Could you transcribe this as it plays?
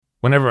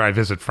Whenever I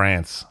visit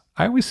France,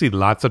 I always see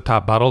lots of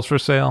top bottles for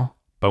sale,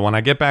 but when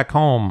I get back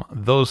home,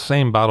 those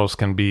same bottles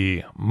can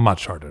be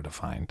much harder to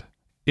find,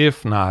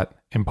 if not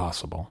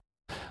impossible.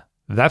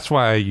 That's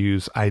why I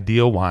use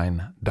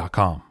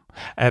idealwine.com.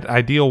 At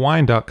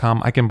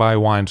idealwine.com, I can buy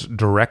wines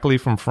directly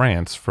from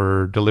France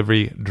for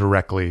delivery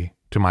directly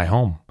to my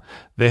home.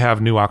 They have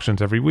new auctions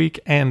every week,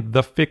 and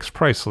the fixed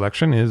price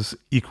selection is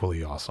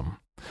equally awesome.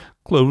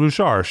 Clos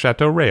Rougeard,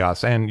 Chateau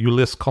Rayas, and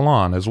Ulysse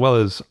Cologne, as well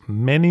as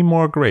many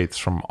more greats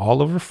from all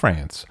over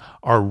France,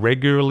 are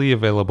regularly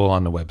available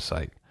on the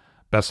website.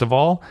 Best of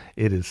all,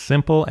 it is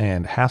simple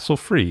and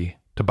hassle-free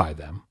to buy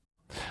them.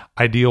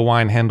 Ideal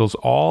Wine handles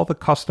all the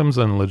customs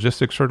and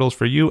logistics hurdles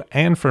for you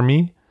and for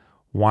me.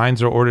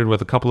 Wines are ordered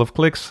with a couple of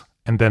clicks,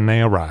 and then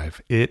they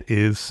arrive. It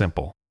is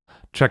simple.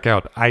 Check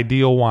out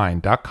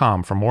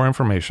idealwine.com for more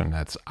information.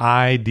 That's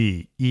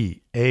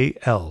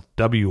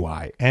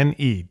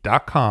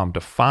idealwine.com to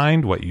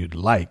find what you'd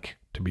like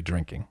to be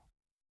drinking.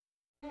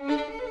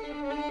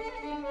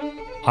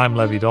 I'm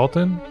Levi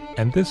Dalton,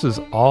 and this is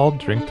All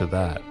Drink to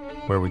That,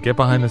 where we get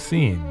behind the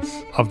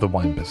scenes of the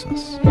wine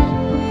business.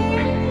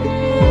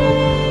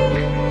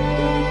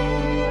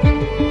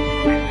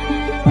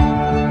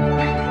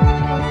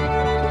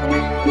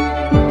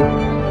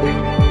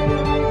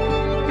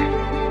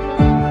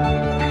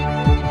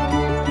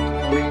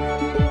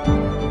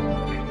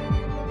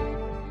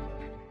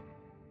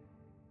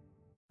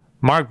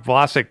 Mark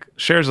Vlasic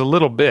shares a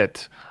little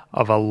bit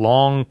of a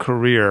long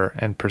career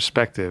and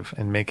perspective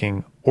in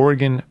making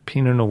Oregon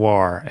Pinot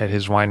Noir at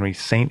his winery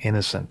St.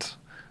 Innocent.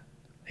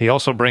 He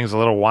also brings a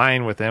little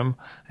wine with him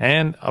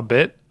and a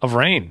bit of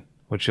rain,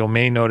 which you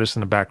may notice in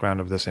the background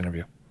of this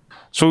interview.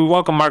 So we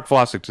welcome Mark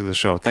Vlasic to the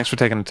show. Thanks for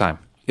taking the time.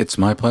 It's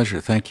my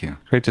pleasure. Thank you.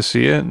 Great to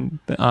see you.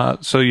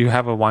 So you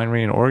have a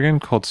winery in Oregon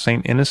called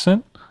St.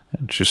 Innocent,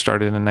 which you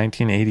started in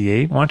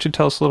 1988. Why don't you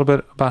tell us a little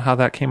bit about how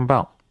that came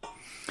about?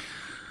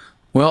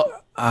 Well,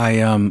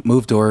 I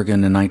moved to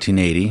Oregon in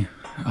 1980.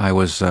 I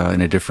was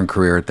in a different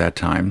career at that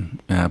time,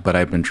 but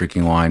I've been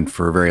drinking wine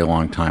for a very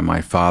long time.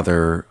 My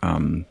father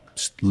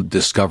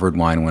discovered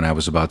wine when I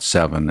was about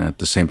 7. At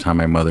the same time,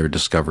 my mother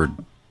discovered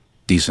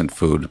decent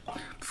food.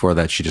 Before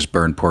that, she just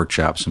burned pork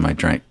chops, and my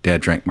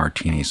dad drank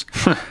martinis.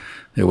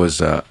 It was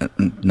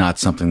not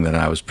something that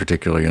I was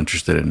particularly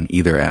interested in,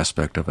 either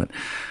aspect of it.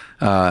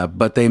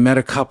 But they met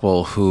a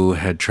couple who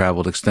had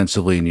traveled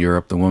extensively in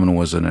Europe. The woman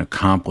was an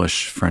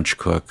accomplished French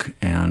cook,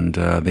 and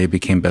they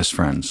became best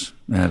friends.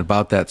 At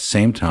about that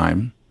same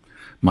time,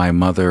 my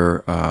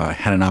mother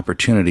had an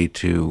opportunity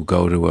to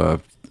go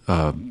to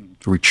a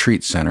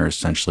retreat center,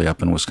 essentially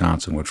up in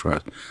Wisconsin, which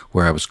was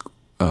where I was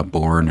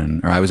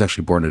born. Or I was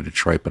actually born in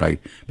Detroit, but I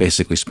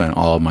basically spent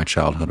all of my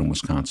childhood in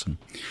Wisconsin.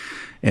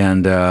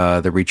 And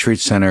the retreat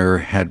center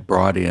had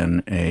brought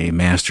in a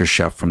master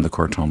chef from the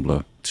Cordon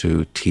Bleu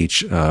to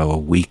teach a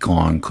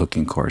week-long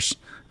cooking course.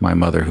 My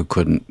mother, who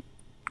couldn't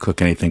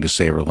cook anything to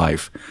save her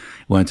life,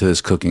 went to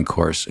this cooking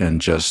course and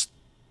just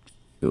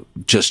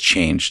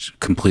changed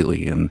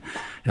completely. And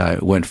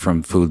went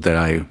from food that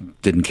I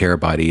didn't care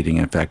about eating.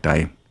 In fact,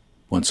 I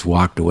once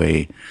walked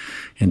away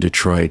in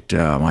Detroit.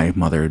 My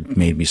mother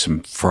made me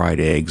some fried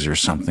eggs or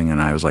something,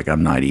 and I was like,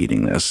 I'm not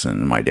eating this.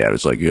 And my dad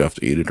was like, you have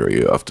to eat it or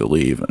you have to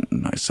leave.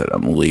 And I said,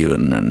 I'm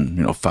leaving.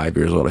 And, 5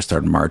 years old, I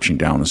started marching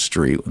down the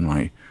street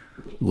with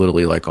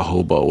literally like a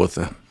hobo with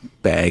a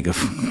bag of,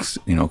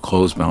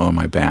 clothes on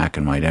my back.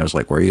 And my dad was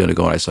like, where are you going to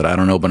go? And I said, I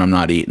don't know, but I'm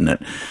not eating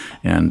it.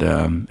 And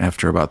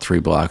after about 3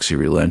 blocks, he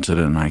relented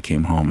and I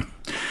came home.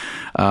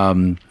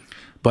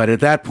 But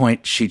at that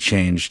point, she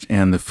changed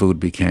and the food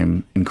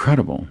became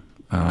incredible.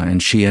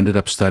 And she ended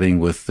up studying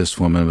with this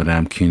woman,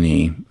 Madame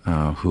Cuny,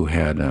 who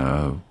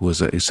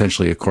was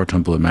essentially a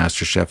Cordon Bleu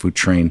master chef who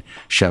trained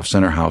chefs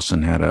in her house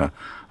and had a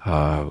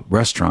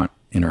restaurant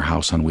in her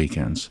house on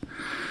weekends.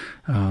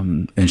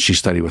 And she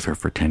studied with her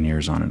for 10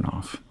 years on and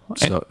off.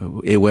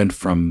 So it went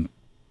from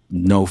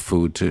no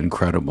food to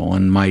incredible.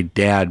 And my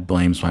dad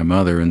blames my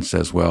mother and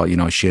says, well,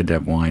 she had to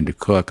have wine to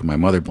cook. And my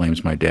mother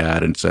blames my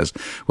dad and says,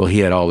 well, he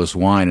had all this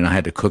wine and I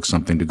had to cook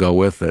something to go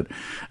with it.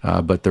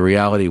 But the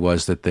reality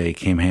was that they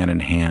came hand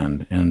in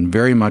hand. And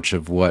very much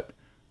of what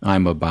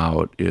I'm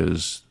about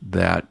is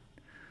that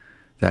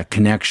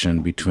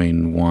connection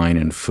between wine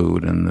and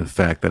food, and the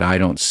fact that I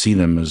don't see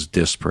them as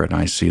disparate.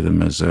 I see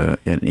them as an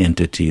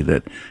entity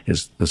that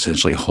is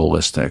essentially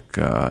holistic,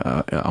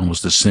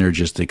 almost a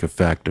synergistic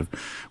effect of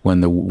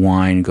when the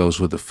wine goes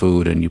with the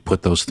food and you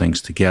put those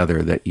things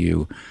together, that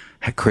you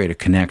create a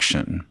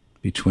connection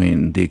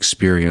between the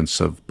experience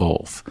of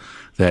both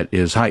that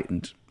is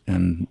heightened.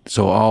 And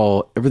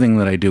so everything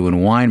that I do in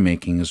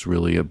winemaking is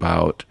really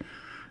about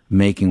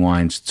making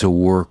wines to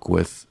work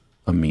with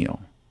a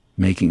meal.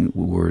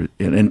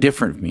 And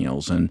different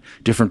meals and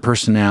different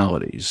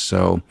personalities.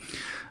 So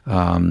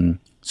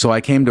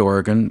I came to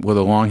Oregon with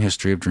a long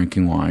history of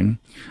drinking wine.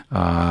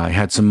 I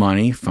had some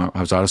money. I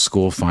was out of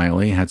school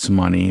finally, had some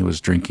money, was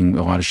drinking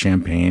a lot of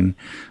champagne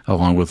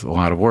along with a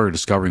lot of water,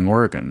 discovering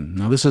Oregon.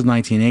 Now, this is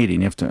 1980,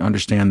 and you have to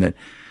understand that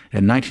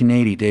in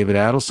 1980, David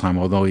Adelsheim,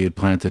 although he had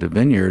planted a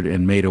vineyard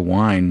and made a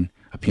wine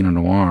a Pinot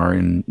Noir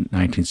in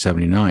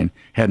 1979,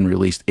 hadn't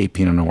released a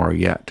Pinot Noir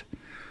yet.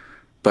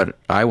 But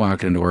I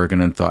walked into Oregon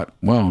and thought,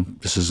 well,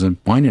 this is a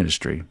wine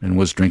industry, and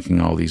was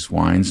drinking all these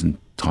wines and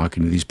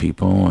talking to these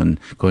people and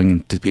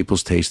going to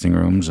people's tasting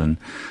rooms and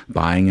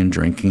buying and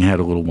drinking. Had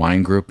a little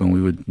wine group, and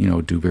we would,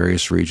 do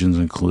various regions,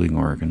 including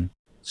Oregon.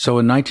 So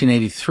in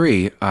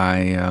 1983,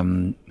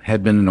 I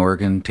had been in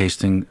Oregon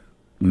tasting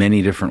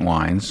many different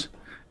wines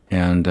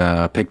and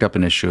picked up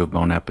an issue of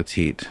Bon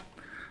Appetit.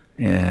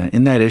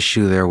 In that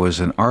issue, there was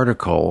an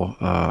article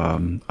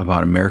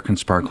about American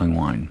sparkling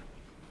wine.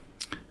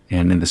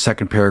 And in the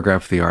second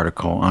paragraph of the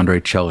article, Andrei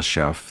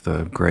Chelyshev,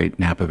 the great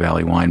Napa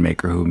Valley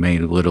winemaker who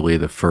made literally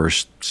the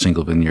first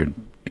single vineyard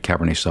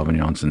Cabernet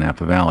Sauvignons in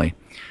Napa Valley,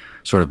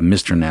 sort of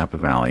Mr. Napa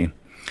Valley,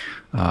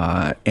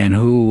 and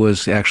who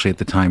was actually at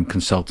the time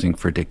consulting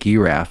for Dick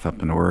Erath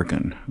up in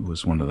Oregon, who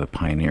was one of the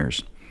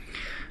pioneers.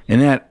 In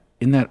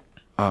that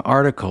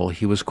article,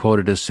 he was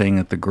quoted as saying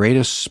that the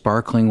greatest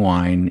sparkling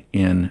wine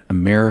in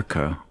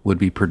America would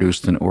be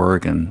produced in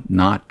Oregon,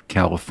 not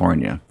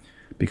California,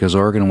 because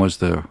Oregon was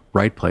the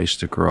right place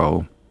to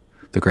grow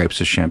the grapes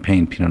of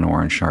Champagne, Pinot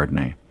Noir, and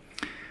Chardonnay.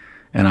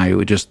 And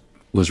I just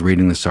was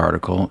reading this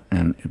article,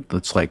 and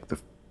it's like the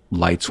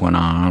lights went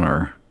on,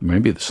 or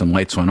maybe some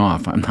lights went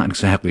off. I'm not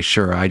exactly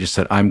sure. I just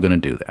said, I'm going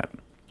to do that.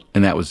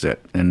 And that was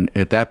it. And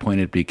at that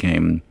point, it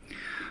became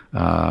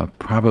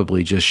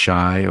probably just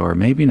shy, or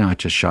maybe not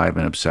just shy, of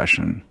an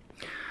obsession.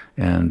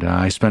 And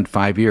I spent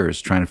 5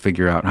 years trying to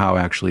figure out how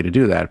actually to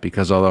do that,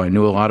 because although I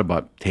knew a lot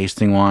about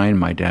tasting wine,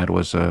 my dad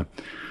was a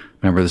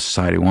member of the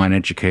Society of Wine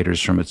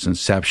Educators from its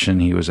inception.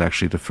 He was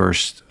actually the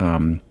first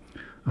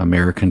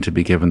American to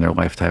be given their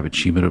Lifetime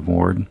Achievement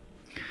Award.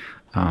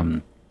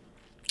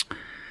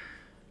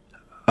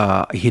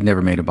 He'd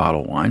never made a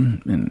bottle of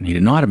wine, and he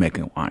didn't know how to make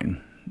a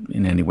wine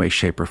in any way,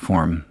 shape, or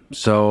form.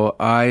 So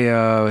I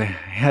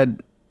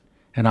had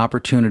an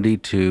opportunity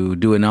to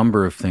do a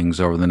number of things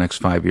over the next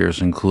 5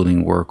 years,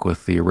 including work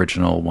with the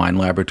original wine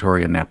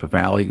laboratory in Napa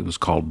Valley. It was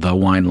called The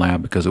Wine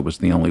Lab because it was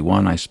the only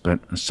one. I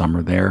spent a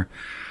summer there.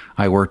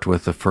 I worked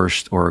with the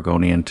first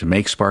Oregonian to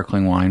make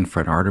sparkling wine,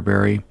 Fred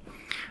Arterberry.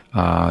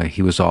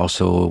 He was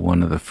also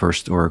one of the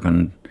first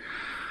Oregon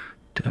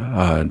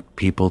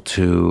people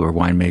or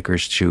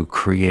winemakers to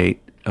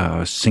create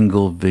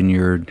single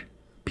vineyard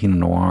Pinot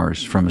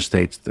Noirs from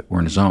estates that were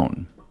in his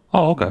own.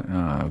 Oh, okay.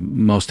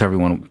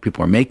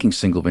 People are making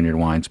single vineyard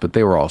wines, but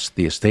they were all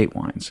the estate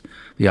wines.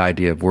 The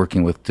idea of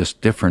working with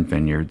just different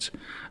vineyards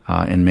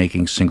and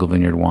making single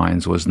vineyard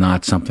wines was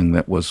not something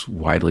that was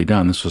widely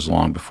done. This was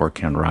long before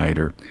Ken Wright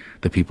or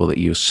the people that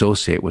you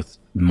associate with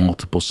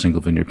multiple single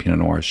vineyard Pinot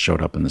Noirs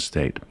showed up in the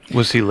state.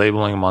 Was he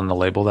labeling them on the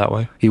label that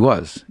way? He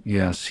was,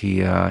 yes. He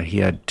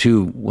had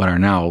two what are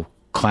now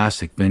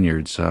classic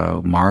vineyards,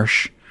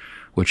 Marsh,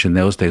 which in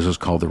those days was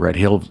called the Red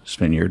Hills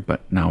Vineyard,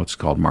 but now it's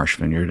called Marsh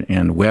Vineyard,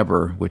 and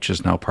Weber, which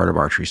is now part of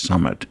Archery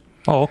Summit.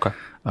 Oh, okay.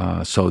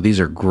 So these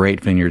are great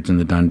vineyards in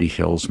the Dundee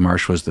Hills.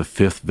 Marsh was the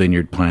fifth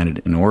vineyard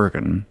planted in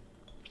Oregon.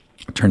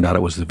 It turned out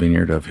it was the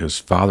vineyard of his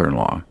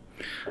father-in-law.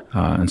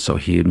 And so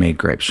he had made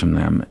grapes from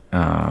them,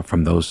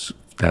 from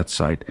that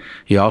site.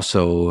 He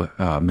also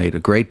made a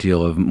great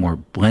deal of more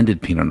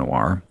blended Pinot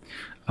Noir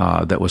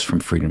that was from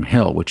Freedom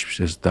Hill, which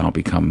has now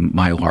become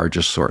my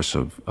largest source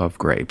of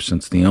grapes.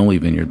 It's the only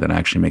vineyard that I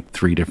actually make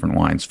three different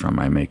wines from.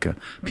 I make a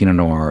Pinot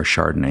Noir, a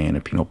Chardonnay, and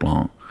a Pinot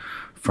Blanc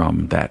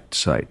from that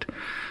site.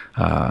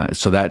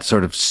 So that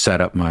sort of set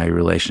up my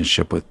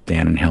relationship with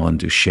Dan and Helen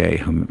Duché,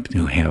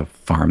 who have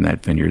farmed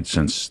that vineyard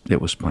since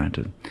it was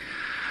planted.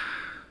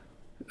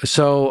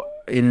 So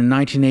in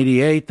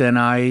 1988, then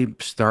I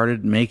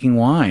started making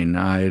wine.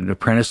 I had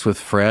apprenticed with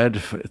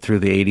Fred through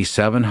the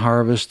 87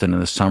 harvest, and in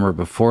the summer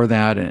before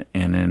that, and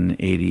in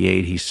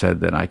 88, he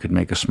said that I could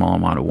make a small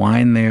amount of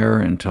wine there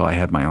until I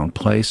had my own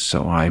place.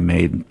 So I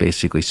made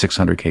basically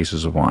 600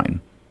 cases of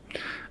wine.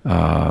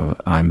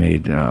 I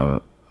made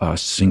a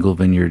single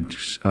vineyard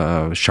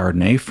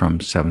Chardonnay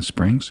from Seven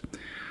Springs.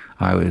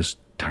 I was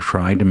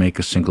trying to make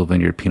a single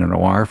vineyard Pinot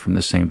Noir from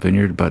the same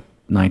vineyard, but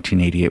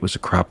 1988 was a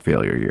crop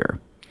failure year,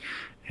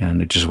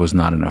 and it just was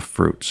not enough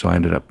fruit. So I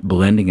ended up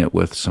blending it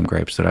with some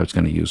grapes that I was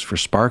going to use for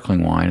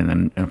sparkling wine,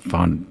 and then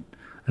found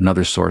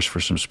another source for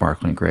some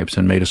sparkling grapes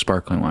and made a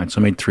sparkling wine. So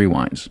I made three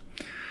wines.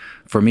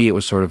 For me, it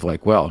was sort of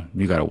like, well,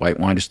 you got a white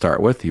wine to start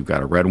with, you've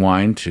got a red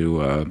wine to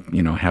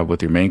have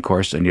with your main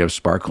course, and you have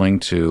sparkling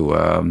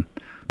to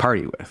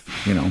party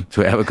with,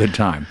 to have a good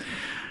time.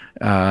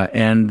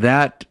 And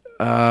that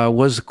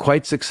was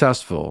quite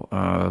successful.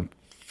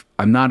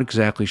 I'm not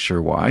exactly sure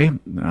why.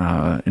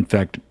 In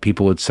fact,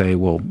 people would say,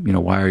 well,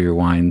 why are your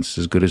wines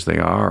as good as they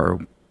are?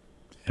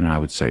 And I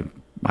would say,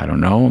 I don't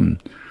know.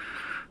 And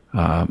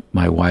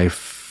my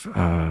wife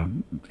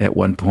at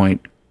one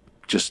point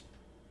just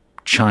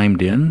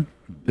chimed in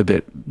a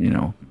bit,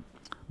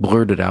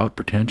 blurted out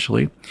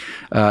potentially,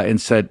 and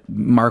said,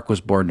 Mark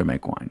was born to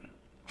make wine.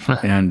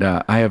 And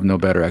I have no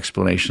better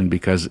explanation,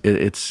 because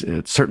it's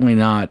certainly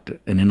not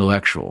an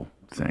intellectual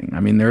thing. I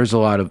mean, there's a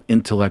lot of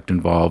intellect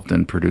involved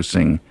in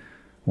producing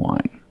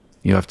wine.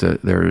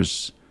 There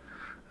is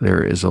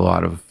a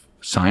lot of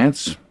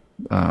science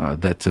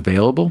that's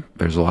available.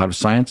 There's a lot of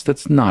science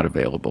that's not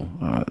available.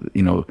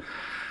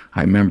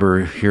 I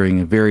remember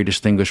hearing a very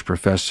distinguished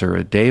professor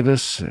at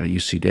Davis,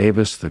 UC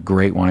Davis, the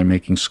great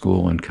winemaking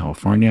school in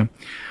California,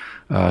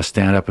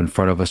 stand up in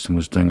front of us and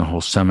was doing a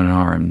whole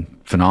seminar on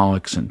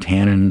phenolics and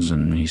tannins.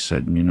 And he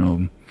said,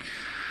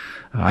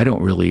 I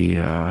don't really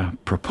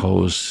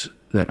propose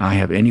that I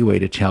have any way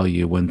to tell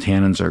you when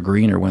tannins are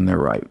green or when they're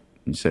ripe.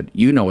 He said,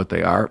 you know what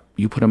they are.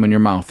 You put them in your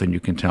mouth and you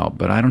can tell.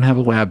 But I don't have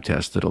a lab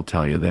test that'll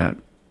tell you that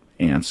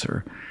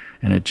answer.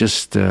 And it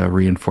just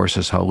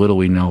reinforces how little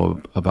we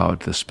know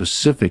about the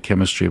specific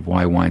chemistry of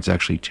why wines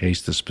actually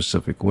taste a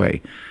specific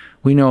way.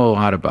 We know a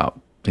lot about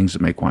things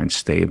that make wine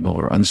stable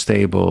or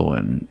unstable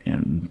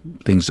and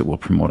things that will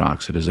promote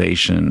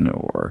oxidization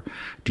or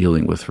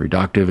dealing with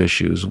reductive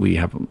issues. We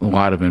have a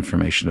lot of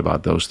information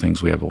about those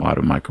things. We have a lot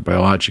of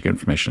microbiologic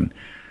information.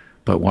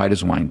 But why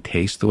does wine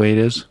taste the way it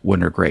is?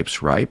 When are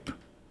grapes ripe?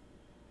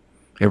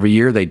 Every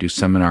year they do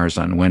seminars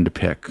on when to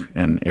pick,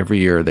 and every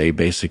year they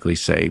basically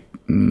say,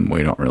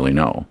 we don't really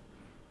know.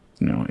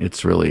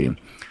 It's really,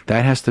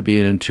 that has to be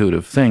an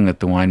intuitive thing that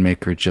the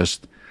winemaker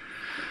just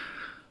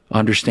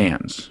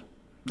understands.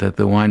 That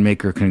the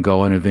winemaker can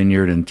go in a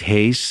vineyard and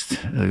taste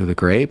the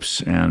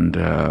grapes, and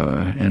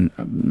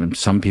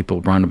some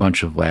people run a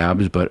bunch of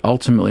labs, but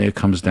ultimately it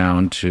comes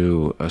down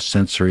to a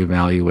sensory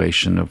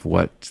evaluation of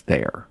what's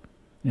there.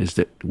 Is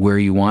that where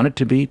you want it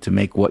to be to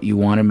make what you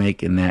want to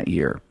make in that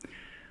year?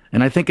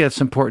 And I think that's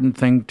an important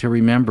thing to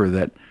remember,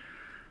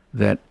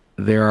 that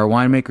there are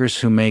winemakers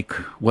who make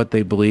what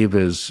they believe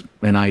is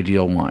an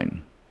ideal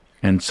wine.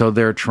 And so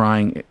they're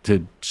trying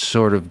to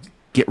sort of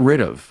get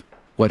rid of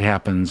what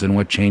happens and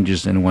what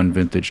changes in one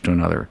vintage to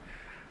another.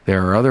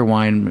 There are other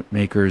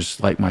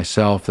winemakers like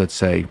myself that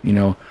say,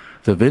 the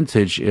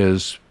vintage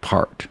is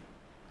part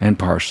and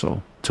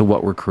parcel to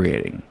what we're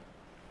creating.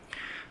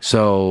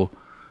 So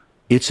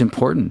it's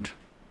important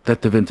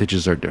that the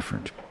vintages are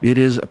different. It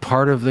is a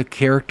part of the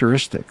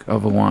characteristic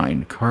of a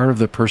wine, part of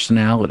the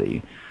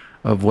personality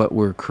of what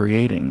we're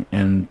creating.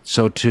 And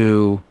so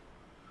to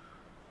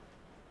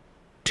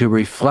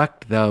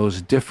reflect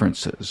those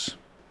differences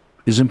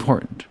is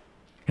important.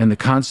 And the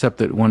concept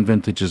that one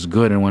vintage is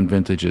good and one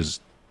vintage is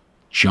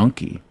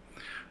junky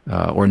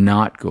or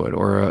not good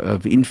or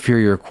of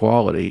inferior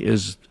quality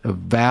is a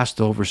vast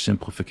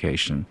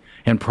oversimplification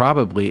and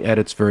probably at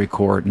its very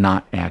core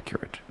not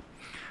accurate.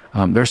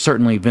 There are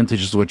certainly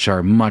vintages which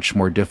are much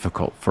more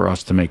difficult for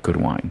us to make good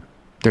wine.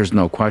 There's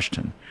no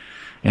question.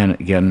 And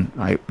again,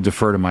 I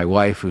defer to my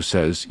wife who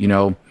says,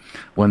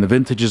 when the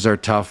vintages are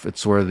tough,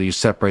 it's where you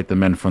separate the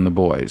men from the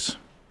boys,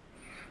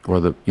 or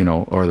the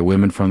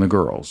women from the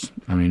girls.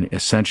 I mean,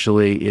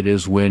 essentially, it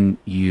is when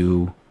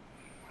you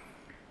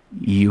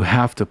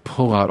have to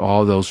pull out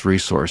all those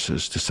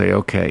resources to say,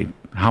 okay,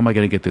 how am I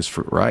going to get this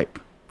fruit ripe?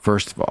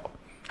 First of all,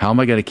 how am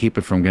I going to keep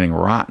it from getting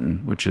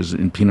rotten, which is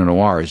in Pinot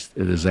Noir is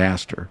a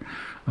disaster.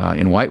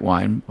 In white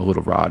wine, a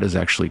little rot is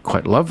actually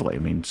quite lovely. I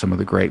mean, some of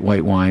the great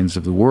white wines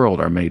of the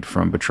world are made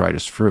from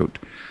botrytis fruit.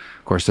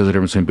 Of course, there's a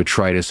difference between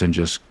botrytis and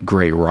just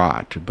gray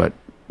rot, but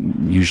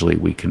usually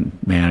we can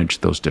manage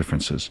those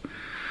differences.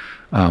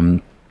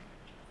 But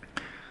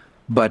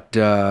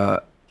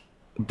the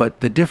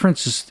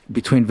differences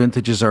between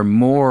vintages are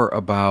more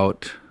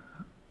about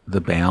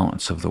the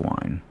balance of the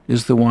wine.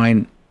 Is the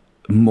wine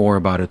more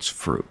about its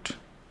fruit,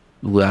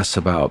 less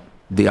about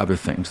the other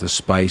things, the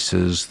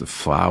spices, the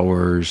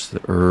flowers, the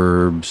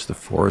herbs, the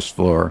forest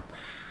floor?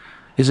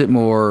 Is it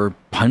more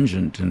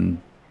pungent and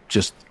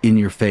just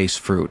in-your-face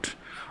fruit?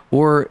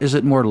 Or is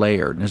it more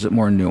layered? Is it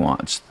more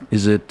nuanced?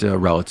 Is it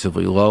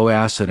relatively low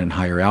acid and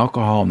higher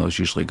alcohol, and those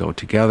usually go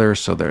together,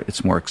 so that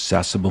it's more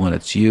accessible in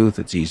its youth,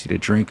 it's easy to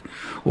drink?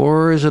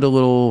 Or is it a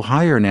little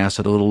higher in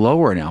acid, a little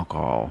lower in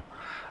alcohol,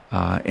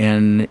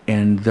 and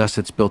thus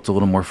it's built a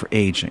little more for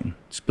aging?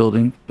 It's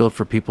built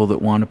for people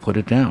that want to put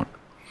it down.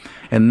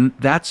 And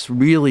that's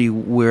really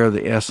where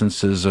the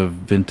essences of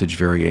vintage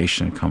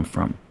variation come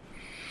from.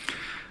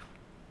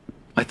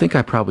 I think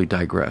I probably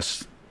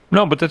digress.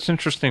 No, but that's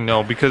interesting,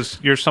 though, because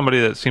you're somebody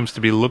that seems to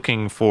be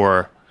looking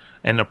for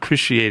and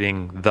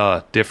appreciating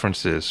the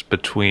differences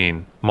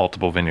between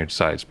multiple vineyard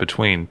sites,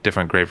 between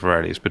different grape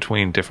varieties,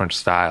 between different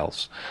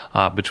styles,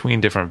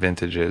 between different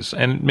vintages.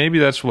 And maybe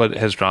that's what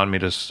has drawn me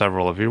to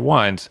several of your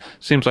wines.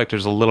 Seems like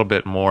there's a little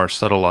bit more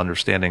subtle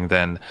understanding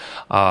than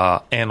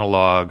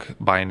analog,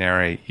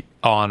 binary,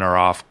 on or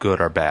off, good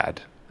or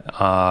bad.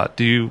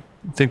 Do you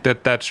think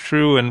that that's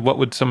true? And what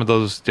would some of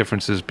those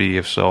differences be,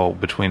 if so,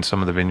 between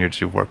some of the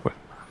vineyards you've worked with?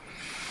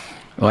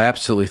 Well, I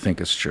absolutely think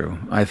it's true.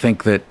 I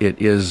think that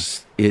it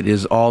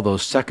is all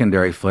those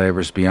secondary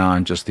flavors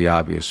beyond just the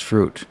obvious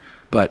fruit,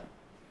 but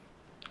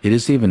it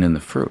is even in the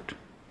fruit.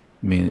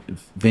 I mean,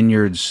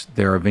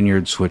 there are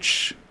vineyards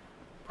which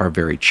are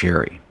very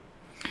cherry.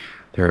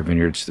 There are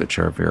vineyards that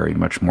are very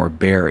much more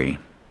berry.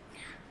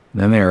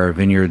 Then there are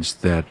vineyards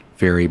that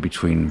vary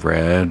between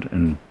red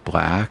and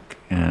black,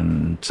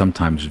 and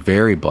sometimes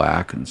very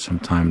black, and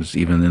sometimes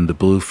even in the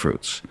blue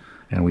fruits.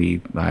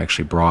 And I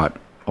actually brought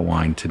a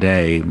wine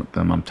today,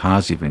 the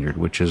Momtazi vineyard,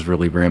 which is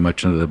really very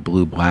much into the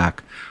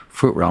blue-black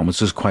fruit realm.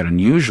 This is quite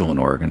unusual in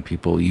Oregon.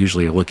 People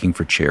usually are looking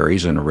for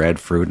cherries and red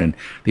fruit and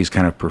these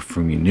kind of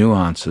perfumey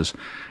nuances.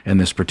 And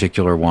this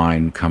particular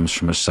wine comes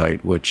from a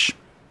site which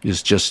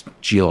is just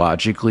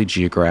geologically,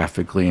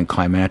 geographically, and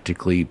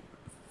climatically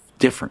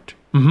different.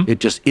 It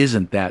just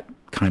isn't that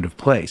kind of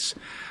place.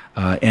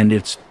 And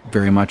it's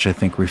very much, I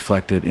think,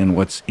 reflected in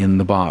what's in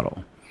the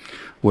bottle.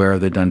 Where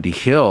the Dundee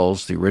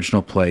Hills, the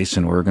original place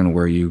in Oregon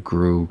where you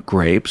grew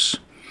grapes,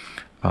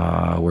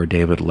 where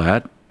David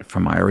Lett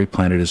from Eyrie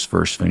planted his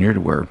first vineyard,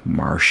 where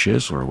Marsh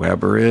is, where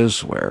Weber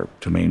is, where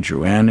Domaine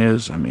Drouhin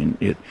is. I mean,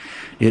 it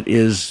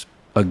is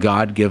a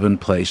God-given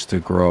place to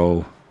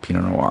grow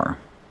Pinot Noir.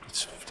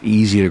 It's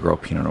easy to grow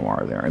Pinot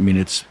Noir there. I mean,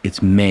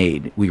 it's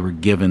made. We were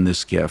given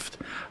this gift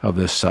of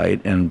this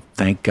site, and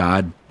thank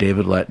God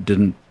David Lett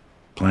didn't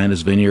plant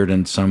his vineyard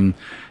in some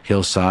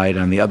hillside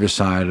on the other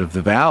side of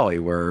the valley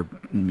where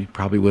he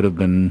probably would have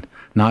been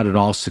not at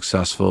all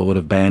successful, would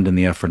have abandoned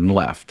the effort and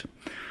left,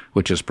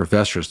 which his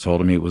professors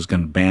told him he was going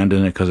to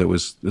abandon it because it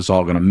was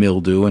all going to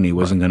mildew and he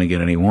wasn't going to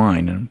get any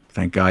wine. And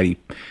thank God he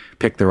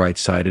picked the right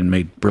side and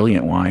made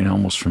brilliant wine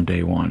almost from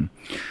day one.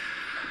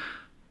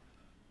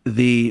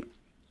 The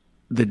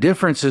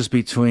differences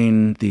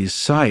between these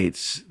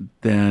sites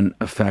then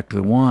affect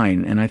the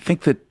wine. And I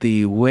think that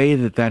the way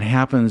that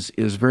happens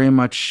is very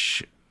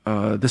much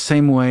the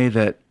same way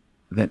that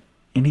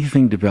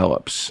anything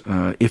develops.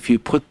 If you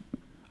put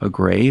a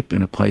grape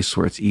in a place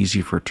where it's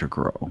easy for it to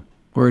grow,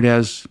 where it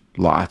has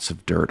lots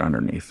of dirt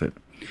underneath it.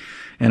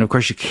 And of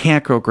course, you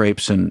can't grow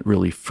grapes in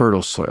really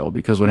fertile soil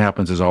because what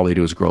happens is all they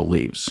do is grow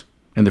leaves.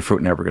 And the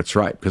fruit never gets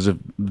ripe because if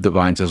the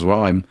vine says,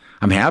 well, I'm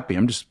happy.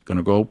 I'm just going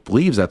to grow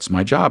leaves. That's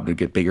my job, to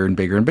get bigger and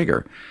bigger and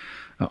bigger.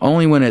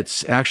 Only when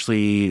it's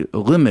actually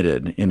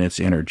limited in its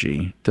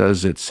energy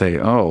does it say,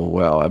 oh,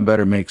 well, I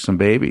better make some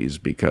babies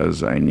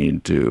because I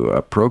need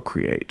to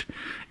procreate.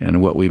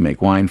 And what we make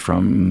wine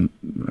from,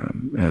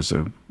 as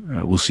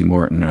Lucy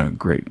Morton, a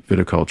great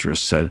viticulturist,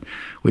 said,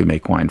 we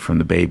make wine from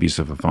the babies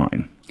of a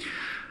vine.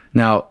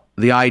 Now,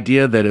 the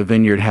idea that a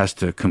vineyard has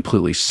to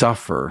completely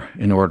suffer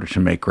in order to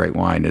make great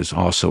wine is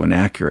also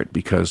inaccurate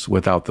because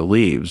without the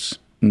leaves,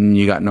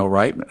 you got no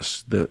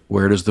ripeness.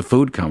 Where does the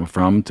food come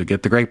from to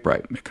get the grape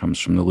ripe? It comes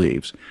from the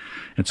leaves.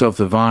 And so if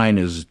the vine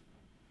is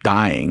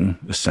dying,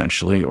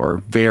 essentially, or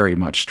very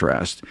much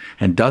stressed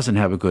and doesn't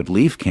have a good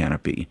leaf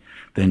canopy,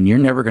 then you're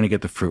never going to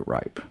get the fruit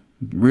ripe.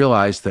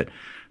 Realize that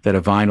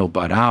a vine will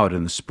bud out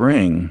in the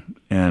spring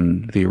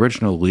and the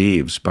original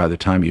leaves, by the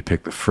time you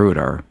pick the fruit,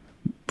 are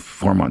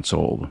 4 months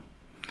old.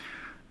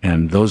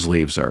 And those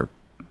leaves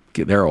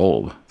they're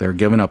old. They're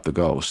giving up the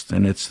ghost.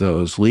 And it's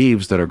those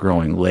leaves that are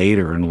growing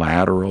later in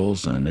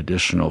laterals and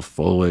additional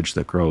foliage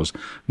that grows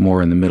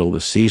more in the middle of the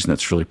season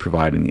that's really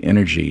providing the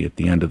energy at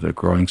the end of the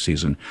growing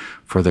season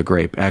for the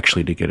grape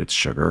actually to get its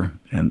sugar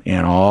and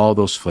all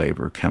those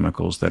flavor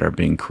chemicals that are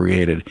being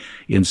created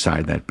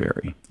inside that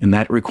berry. And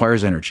that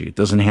requires energy. It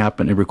doesn't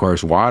happen. It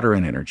requires water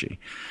and energy.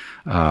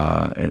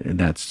 And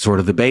that's sort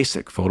of the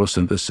basic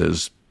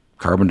photosynthesis.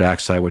 Carbon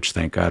dioxide, which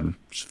thank God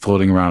is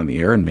floating around in the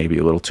air and maybe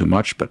a little too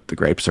much, but the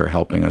grapes are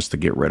helping us to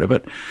get rid of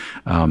it.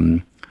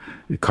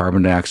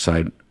 Carbon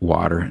dioxide,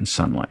 water, and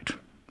sunlight.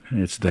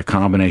 And it's the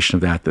combination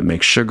of that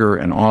makes sugar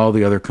and all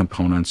the other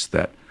components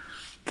that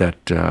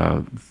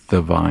the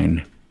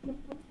vine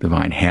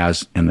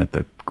has and that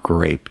the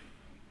grape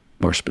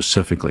more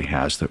specifically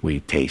has that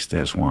we taste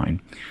as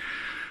wine.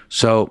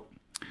 So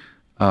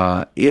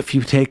if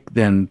you take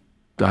then,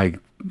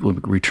 we'll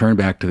return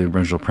back to the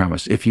original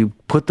premise. If you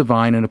put the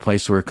vine in a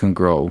place where it can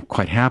grow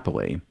quite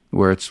happily,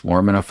 where it's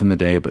warm enough in the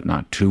day but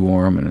not too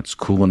warm, and it's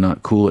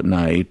cool at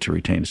night to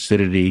retain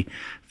acidity,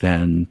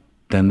 then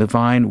the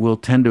vine will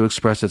tend to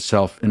express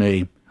itself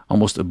in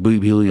almost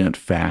ebullient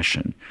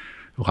fashion.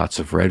 Lots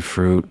of red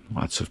fruit,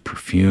 lots of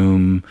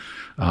perfume,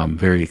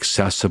 very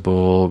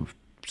accessible,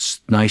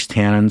 nice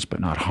tannins but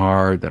not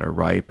hard, that are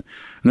ripe.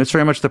 And that's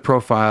very much the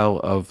profile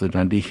of the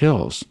Dundee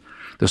Hills.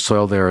 The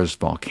soil there is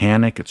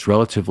volcanic. It's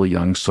relatively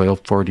young soil,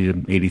 40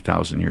 to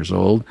 80,000 years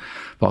old.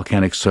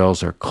 Volcanic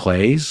soils are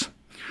clays.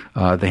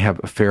 They have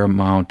a fair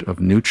amount of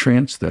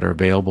nutrients that are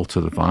available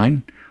to the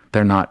vine.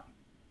 They're not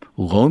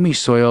loamy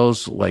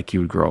soils like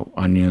you would grow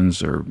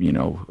onions or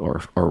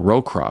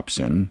row crops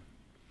in.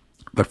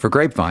 But for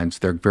grapevines,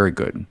 they're very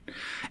good.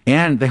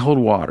 And they hold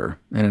water.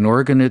 And in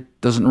Oregon, it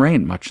doesn't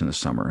rain much in the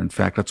summer. In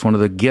fact, that's one of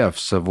the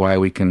gifts of why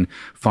we can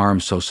farm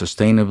so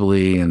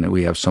sustainably and that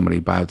we have so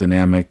many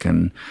biodynamic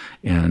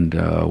and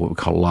what we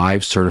call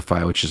live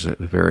certified, which is a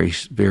very,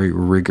 very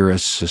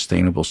rigorous,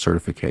 sustainable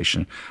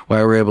certification.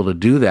 Why we're able to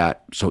do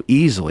that so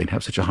easily and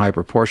have such a high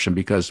proportion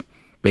because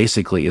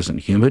basically it isn't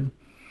humid.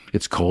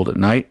 It's cold at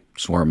night.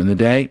 It's warm in the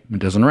day. It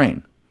doesn't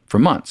rain for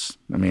months.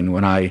 I mean,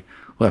 when I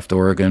left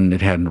Oregon,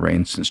 it hadn't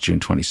rained since June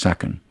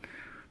 22nd.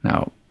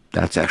 Now,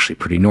 that's actually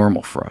pretty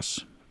normal for us,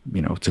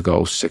 to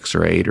go 6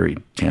 or 8 or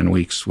 10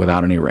 weeks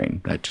without any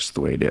rain. That's just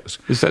the way it is.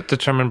 Is that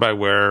determined by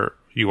where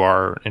you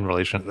are in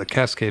relation to the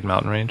Cascade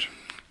Mountain Range?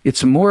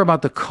 It's more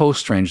about the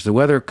coast range. The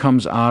weather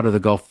comes out of the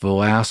Gulf of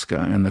Alaska,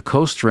 and the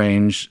coast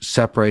range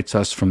separates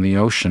us from the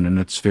ocean, and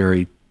it's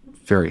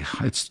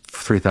it's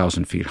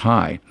 3,000 feet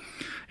high.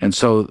 And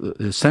so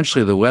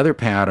essentially the weather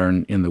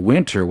pattern in the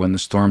winter when the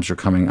storms are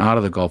coming out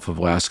of the Gulf of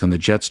Alaska and the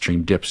jet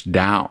stream dips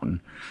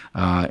down,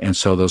 and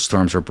so those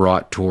storms are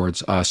brought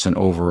towards us and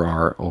over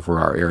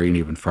our area and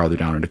even farther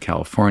down into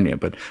California.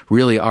 But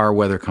really our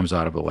weather comes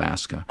out of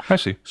Alaska. I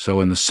see.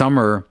 So in the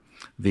summer,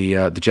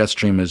 the jet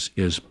stream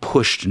is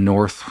pushed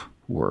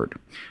northward,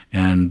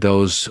 and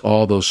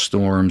all those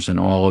storms and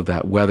all of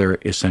that weather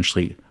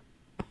essentially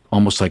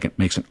almost like it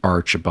makes an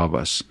arch above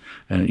us,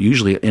 and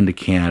usually into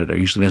Canada. It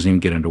usually doesn't even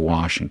get into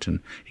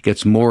Washington. It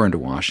gets more into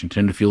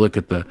Washington. If you look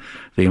at the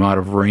amount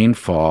of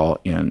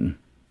rainfall in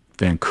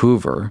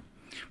Vancouver,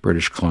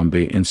 British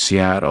Columbia, in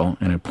Seattle,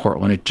 and in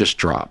Portland, it just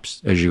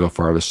drops as you go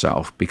farther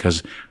south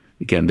because,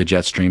 again, the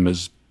jet stream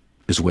is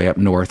way up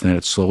north, and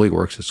it slowly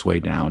works its way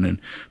down. And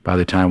by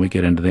the time we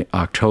get into the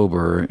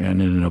October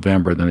and into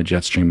November, then the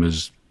jet stream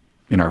is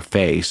in our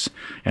face,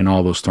 and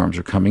all those storms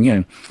are coming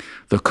in.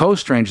 The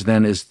coast range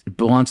then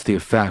blunts the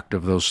effect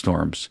of those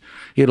storms.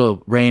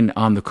 It'll rain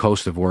on the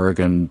coast of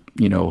Oregon,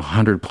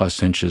 100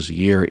 plus inches a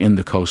year in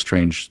the coast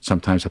range,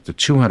 sometimes up to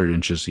 200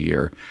 inches a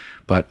year.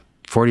 But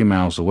 40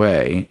 miles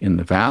away in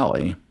the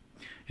valley,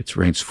 it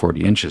rains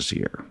 40 inches a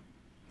year.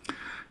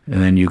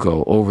 And then you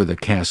go over the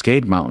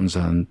Cascade Mountains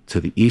to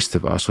the east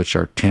of us, which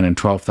are 10 and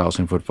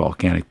 12,000 foot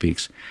volcanic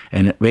peaks,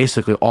 and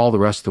basically all the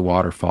rest of the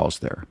water falls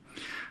there.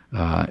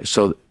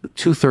 So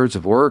 2/3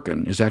 of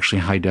Oregon is actually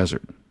high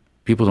desert.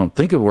 People don't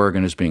think of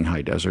Oregon as being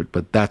high desert,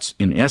 but that's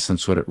in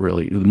essence what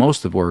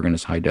most of Oregon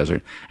is high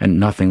desert, and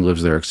nothing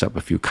lives there except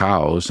a few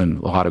cows and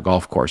a lot of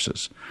golf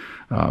courses,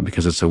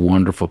 because it's a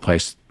wonderful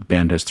place.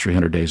 Bend has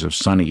 300 days of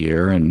sun a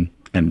year, and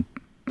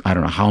I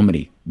don't know how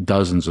many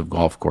dozens of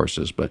golf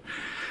courses, but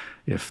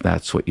if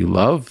that's what you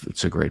love,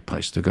 it's a great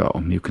place to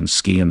go. You can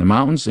ski in the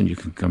mountains, and you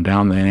can come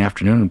down in the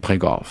afternoon and play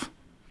golf.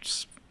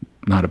 It's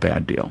not a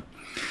bad deal.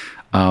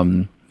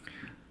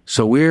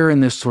 So we're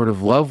in this sort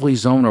of lovely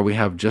zone where we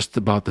have just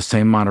about the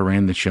same amount of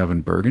rain that you have in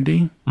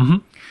Burgundy. Mm-hmm.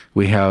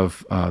 We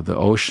have the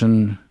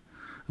ocean,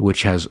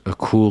 which has a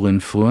cool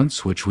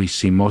influence, which we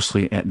see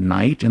mostly at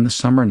night in the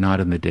summer, not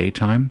in the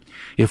daytime.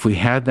 If we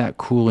had that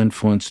cool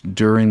influence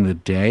during the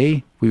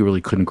day, we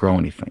really couldn't grow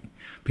anything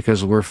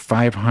because we're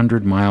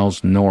 500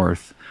 miles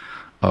north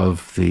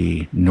of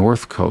the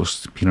north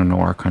coast, Pinot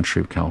Noir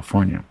country of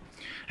California.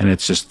 And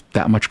it's just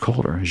that much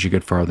colder as you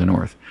get farther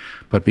north.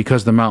 But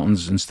because the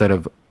mountains, instead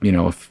of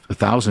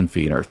 1,000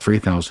 feet are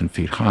 3,000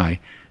 feet high,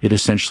 it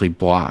essentially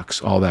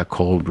blocks all that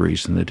cold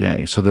breeze in the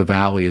day. So the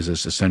valley is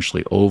this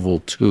essentially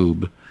oval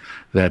tube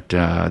that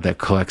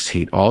collects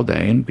heat all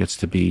day and gets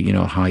to be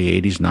high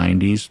 80s,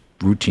 90s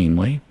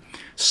routinely,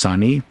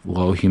 sunny,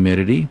 low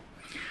humidity.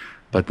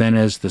 But then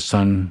as the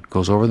sun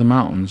goes over the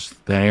mountains,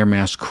 the air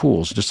mass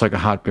cools, just like a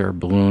hot air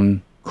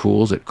balloon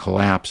cools, it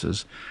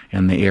collapses,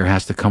 and the air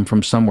has to come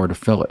from somewhere to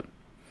fill it.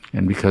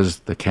 And because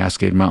the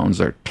Cascade Mountains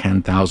are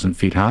 10,000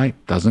 feet high,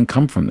 it doesn't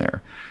come from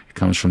there. It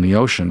comes from the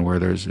ocean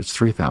where it's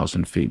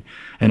 3,000 feet.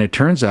 And it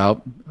turns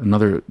out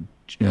another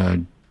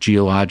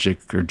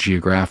geologic or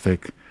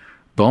geographic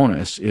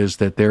bonus is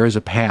that there is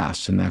a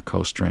pass in that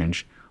coast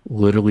range,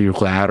 literally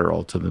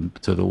lateral to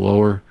the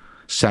lower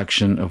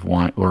section of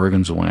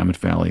Oregon's Willamette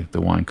Valley,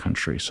 the wine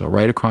country. So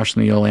right across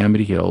from the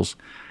Yosemite Hills,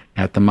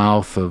 at the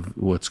mouth of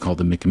what's called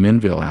the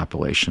McMinnville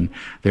Appellation,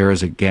 there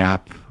is a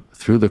gap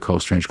through the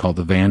coast range called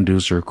the Van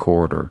Duzer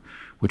Corridor,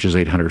 which is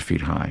 800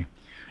 feet high.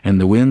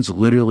 And the winds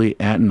literally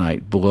at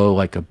night blow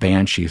like a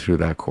banshee through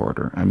that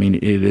corridor. I mean,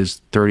 it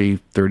is 30,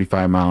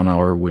 35 mile an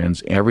hour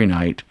winds every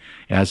night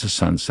as the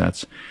sun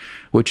sets,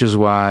 which is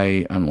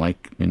why,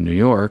 unlike in New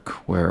York,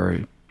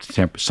 where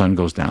the sun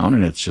goes down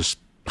and it's just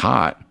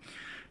hot,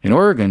 in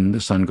Oregon,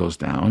 the sun goes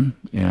down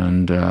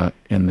and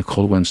the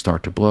cold winds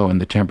start to blow, and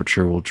the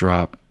temperature will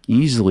drop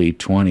easily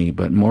 20,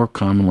 but more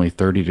commonly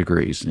 30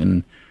 degrees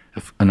in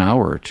an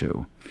hour or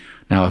two.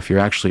 Now, if you're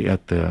actually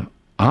at the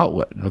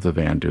outlet of the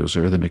Van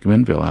Duzer, the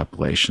McMinnville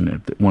Appellation,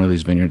 at one of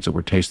these vineyards that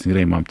we're tasting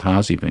today,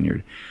 Momtazi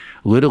Vineyard,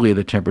 literally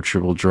the temperature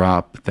will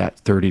drop that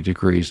 30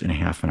 degrees in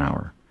half an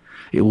hour.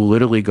 It will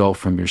literally go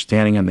from you're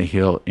standing on the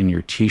hill in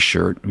your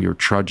T-shirt, you're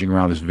trudging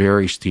around this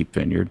very steep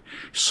vineyard,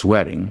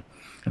 sweating,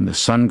 and the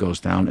sun goes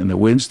down and the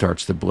wind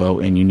starts to blow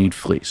and you need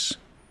fleece.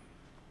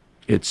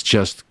 It's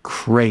just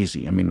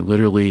crazy. I mean,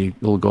 literally,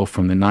 it'll go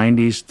from the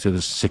 90s to the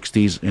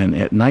 60s, and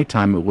at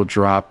nighttime, it will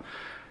drop.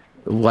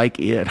 Like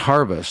at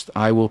harvest,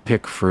 I will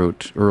pick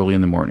fruit early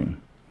in the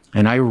morning.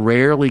 And I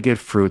rarely get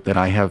fruit that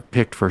I have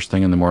picked first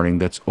thing in the morning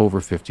that's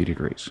over 50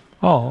 degrees.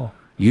 Oh.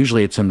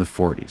 Usually it's in the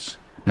 40s.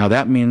 Now,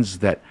 that means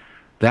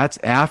that's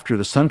after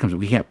the sun comes.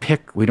 We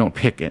don't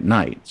pick at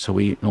night. So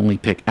we only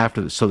pick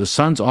after so the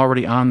sun's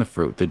already on the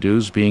fruit. The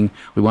dew's we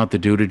want the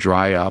dew to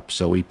dry up.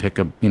 So we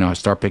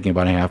start picking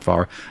about a half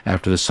hour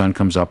after the sun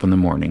comes up in the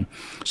morning.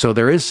 So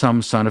there is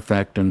some sun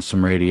effect and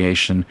some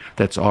radiation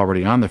that's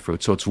already on the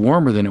fruit. So it's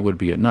warmer than it would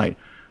be at night.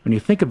 When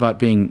you think about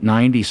being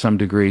 90 some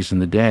degrees in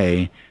the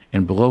day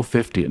and below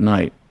 50 at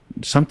night,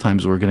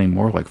 sometimes we're getting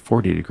more like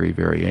 40-degree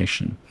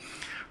variation.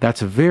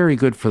 That's very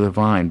good for the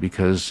vine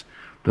because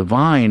the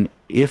vine,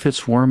 if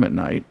it's warm at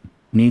night,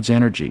 needs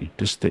energy.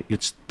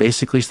 It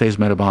basically stays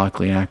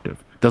metabolically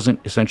active.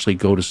 Doesn't essentially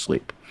go to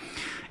sleep.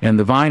 And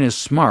the vine is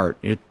smart.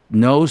 It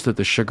knows that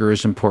the sugar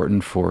is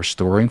important for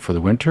storing for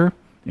the winter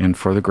and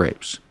for the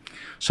grapes.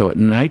 So at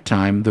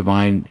nighttime, the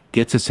vine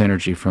gets its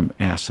energy from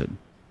acid.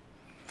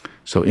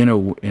 So in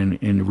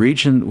a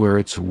region where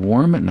it's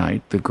warm at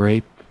night, the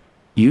grape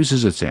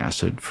uses its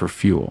acid for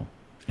fuel,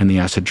 and the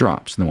acid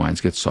drops, and the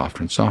wines get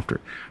softer and softer,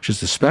 which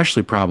is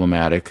especially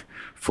problematic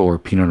for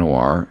Pinot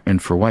Noir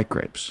and for white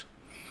grapes,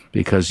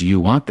 because you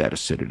want that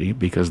acidity,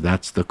 because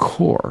that's the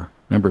core.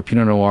 Remember,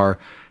 Pinot Noir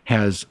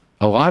has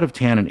a lot of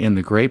tannin in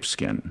the grape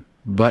skin,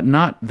 but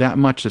not that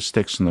much that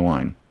sticks in the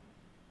wine.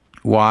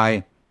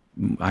 Why?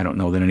 I don't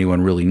know that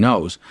anyone really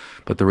knows,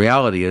 but the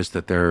reality is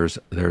that there's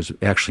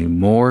actually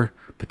more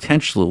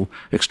potential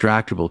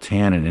extractable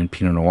tannin in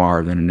Pinot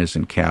Noir than it is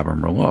in Cab or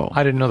Merlot.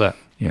 I didn't know that.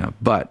 Yeah,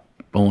 but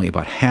only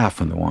about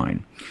half in the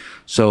wine.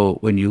 So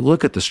when you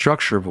look at the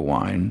structure of a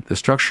wine, the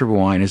structure of a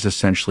wine is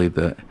essentially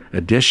the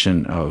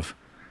addition of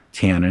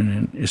tannin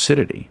and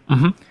acidity.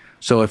 Mm-hmm.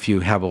 So if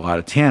you have a lot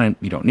of tannin,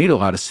 you don't need a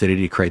lot of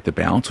acidity to create the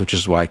balance, which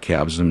is why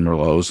Cabs and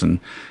Merlots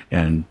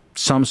and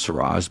some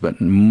Syrahs,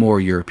 but more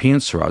European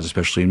Syrahs,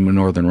 especially in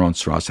Northern Rhone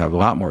Syrahs, have a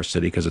lot more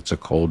acidity because it's a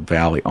cold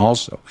valley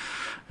also.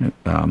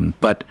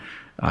 But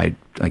I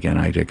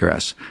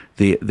digress.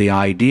 The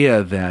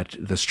idea that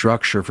the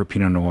structure for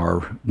Pinot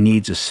Noir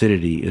needs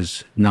acidity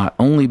is not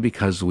only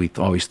because we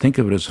always think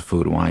of it as a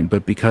food wine,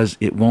 but because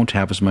it won't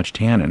have as much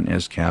tannin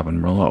as Cab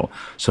and Merlot.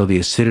 So the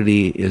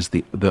acidity is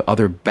the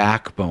other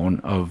backbone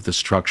of the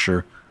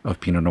structure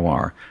of Pinot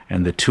Noir,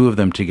 and the two of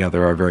them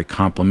together are very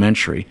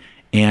complementary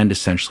and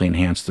essentially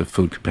enhance the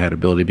food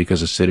compatibility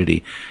because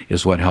acidity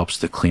is what helps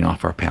to clean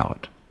off our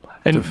palate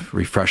and to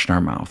refreshen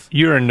our mouth.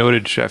 You're a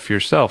noted chef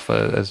yourself,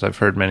 as I've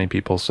heard many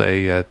people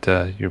say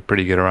that you're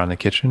pretty good around the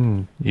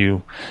kitchen.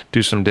 You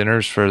do some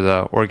dinners for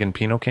the Oregon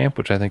Pinot Camp,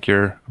 which I think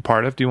you're a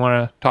part of. Do you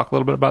want to talk a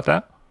little bit about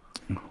that?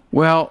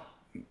 Well,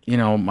 you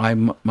know, my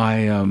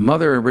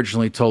mother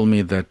originally told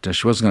me that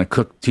she wasn't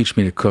going to teach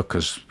me to cook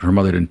because her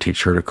mother didn't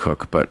teach her to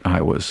cook, but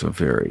I was a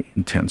very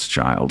intense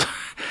child.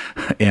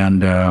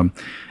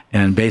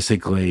 And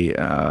basically,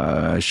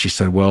 she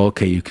said, well,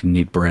 okay, you can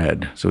eat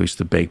bread. So we used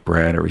to bake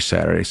bread every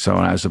Saturday. So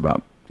when I was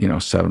about,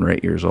 7 or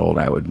 8 years old,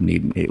 I would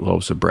need 8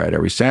 loaves of bread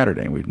every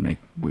Saturday. We'd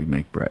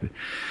make bread.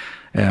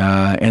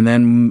 And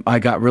then I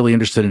got really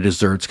interested in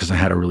desserts because I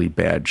had a really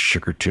bad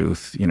sugar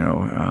tooth,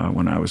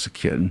 when I was a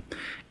kid.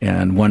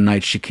 And one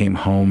night she came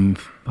home.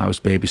 I was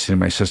babysitting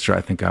my sister.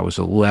 I think I was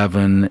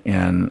 11,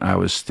 and I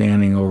was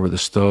standing over the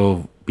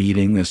stove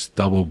beating this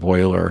double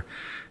boiler.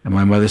 And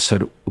my mother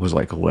said, it was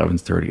like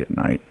 11:30 at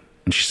night.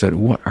 And she said,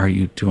 what are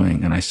you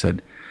doing? And I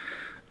said,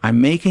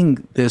 I'm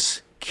making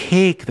this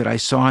cake that I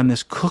saw in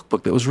this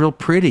cookbook that was real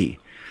pretty.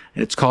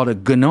 And it's called a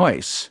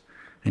ganoise.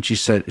 And she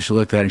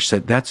looked at it and she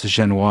said, that's a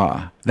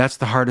Genoise. That's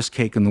the hardest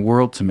cake in the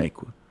world to make.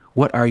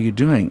 What are you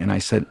doing? And I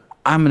said,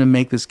 I'm going to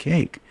make this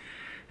cake.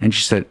 And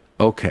she said,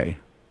 okay.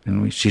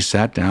 And she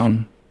sat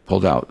down,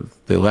 pulled out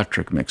the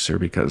electric mixer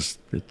because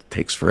it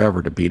takes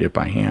forever to beat it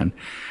by hand.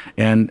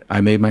 And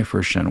I made my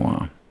first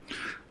Genoise.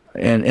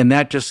 And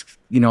that just,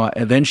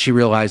 and then she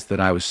realized that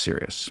I was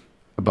serious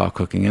about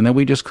cooking. And then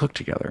we just cooked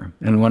together.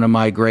 And one of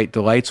my great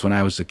delights when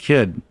I was a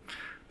kid,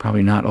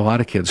 probably not a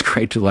lot of kids'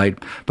 great delight,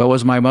 but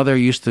was my mother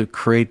used to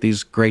create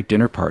these great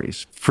dinner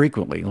parties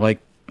frequently, like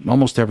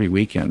almost every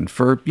weekend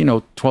for,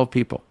 12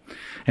 people.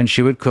 And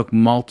she would cook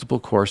multiple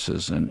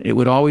courses. And it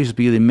would always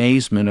be the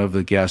amazement of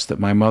the guests that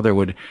my mother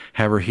would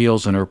have her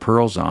heels and her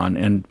pearls on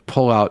and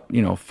pull out,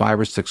 5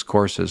 or 6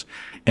 courses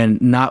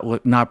and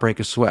not break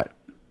a sweat.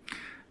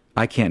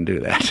 I can't do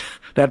that.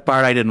 That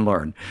part I didn't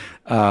learn.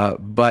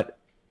 But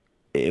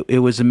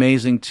it was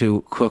amazing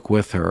to cook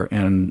with her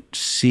and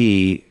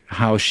see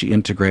how she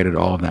integrated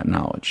all of that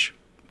knowledge.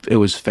 It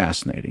was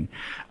fascinating.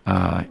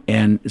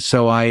 And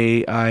so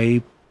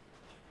I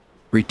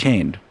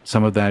retained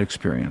some of that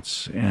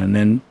experience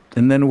and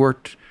then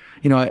worked.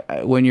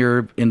 When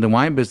you're in the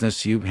wine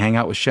business, you hang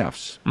out with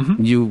chefs.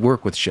 Mm-hmm. You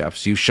work with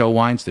chefs. You show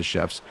wines to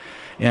chefs.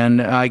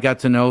 And I got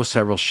to know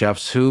several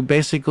chefs who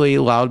basically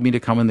allowed me to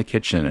come in the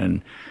kitchen.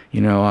 And,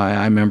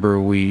 I remember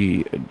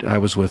I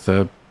was with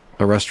a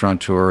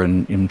restaurateur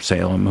in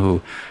Salem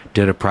who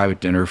did a private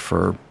dinner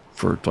for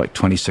like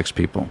 26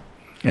 people.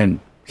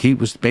 And he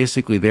was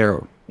basically there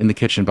in the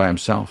kitchen by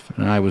himself.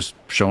 And I was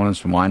showing him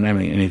some wine. I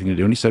didn't have anything to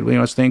do. And he said,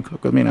 well, stay and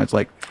cook with me. And I was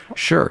like,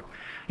 sure.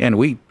 And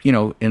we,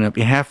 in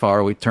a half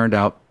hour, we turned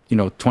out,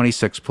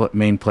 26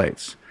 main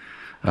plates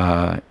in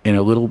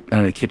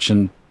a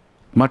kitchen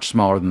much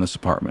smaller than this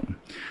apartment.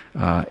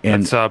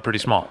 And that's pretty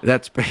small.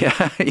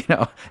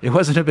 It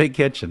wasn't a big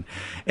kitchen.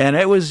 And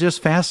it was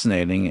just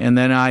fascinating. And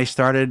then I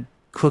started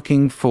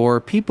cooking for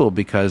people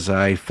because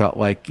I felt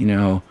like,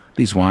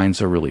 these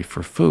wines are really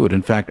for food.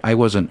 In fact, I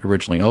wasn't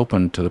originally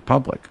open to the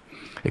public,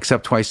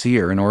 except twice a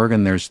year. In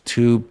Oregon, there's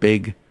 2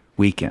 big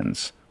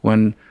weekends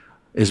when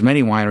as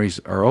many wineries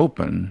are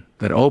open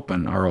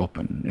are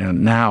open.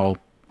 And now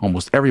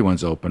almost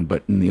everyone's open,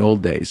 but in the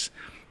old days,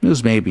 it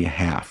was maybe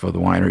half of the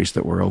wineries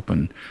that were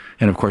open.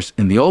 And of course,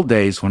 in the old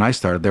days, when I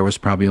started, there was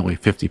probably only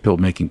 50 people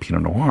making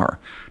Pinot Noir.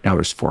 Now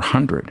there's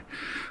 400.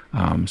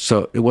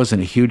 So it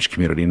wasn't a huge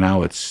community.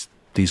 Now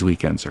these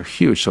weekends are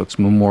huge. So it's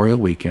Memorial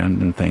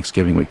Weekend and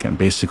Thanksgiving weekend,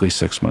 basically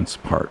 6 months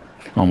apart,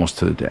 almost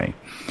to the day.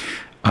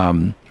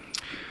 And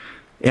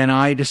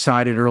I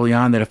decided early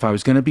on that if I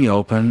was going to be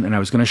open and I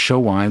was going to show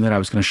wine, that I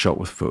was going to show it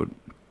with food.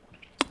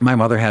 My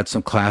mother had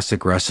some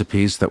classic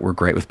recipes that were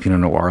great with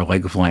Pinot Noir, herb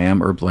leg of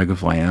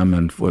lamb,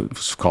 and what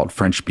was called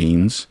French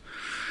beans.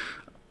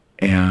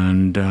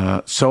 And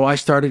so I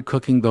started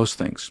cooking those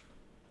things.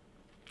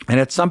 And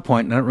at some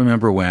point, I don't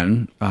remember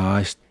when,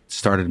 I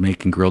started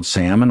making grilled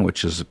salmon,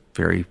 which is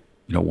very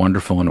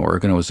wonderful in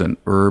Oregon. It was an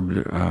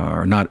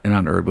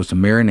it was a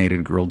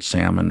marinated grilled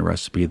salmon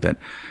recipe that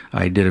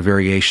I did a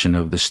variation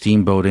of the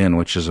Steamboat Inn,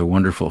 which is a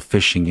wonderful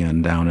fishing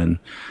inn down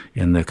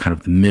in the kind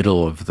of the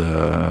middle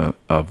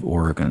of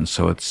Oregon.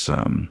 So it's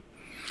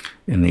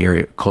in the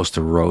area close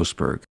to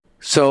Roseburg.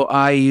 So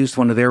I used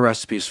one of their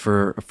recipes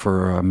for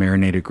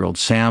marinated grilled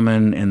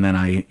salmon, and then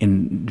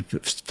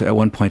at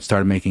one point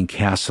started making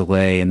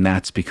cassoulet, and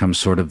that's become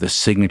sort of the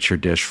signature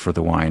dish for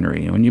the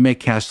winery. And when you make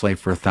cassoulet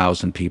for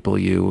 1,000 people,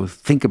 you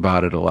think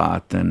about it a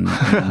lot. And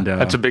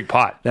that's a big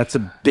pot. That's a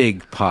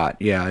big pot.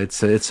 Yeah,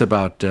 it's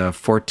about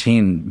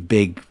 14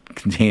 big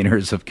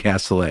containers of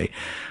cassoulet,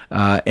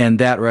 and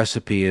that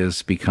recipe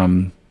has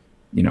become,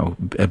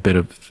 a bit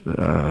of,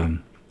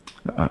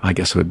 I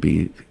guess it would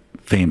be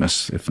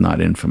famous, if not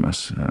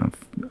infamous,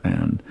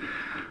 and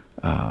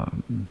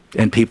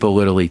people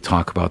literally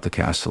talk about the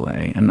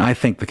cassoulet. And I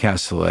think the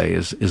cassoulet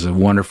is a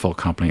wonderful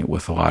accompaniment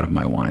with a lot of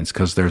my wines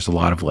because there's a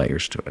lot of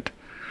layers to it,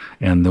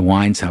 and the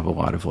wines have a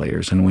lot of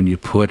layers. And when you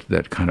put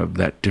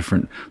that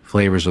different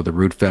flavors of the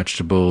root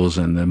vegetables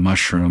and the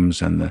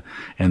mushrooms and the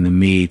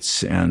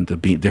meats and the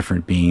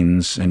different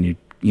beans, and you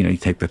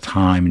take the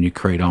time and you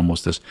create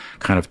almost this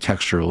kind of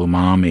textural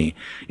umami.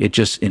 It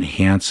just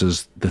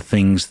enhances the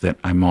things that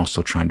I'm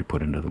also trying to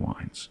put into the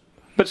wines.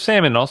 But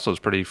salmon also is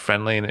pretty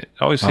friendly, and it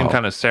always seemed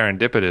kind of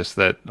serendipitous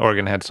that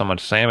Oregon had so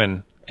much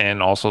salmon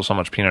and also so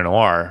much Pinot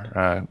Noir.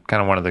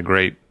 Kind of one of the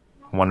great,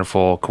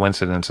 wonderful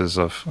coincidences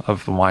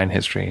of wine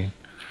history.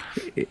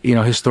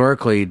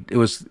 Historically,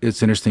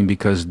 it's interesting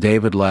because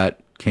David Lett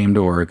came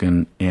to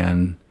Oregon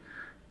and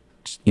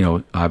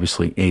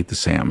obviously ate the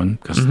salmon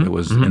because it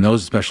was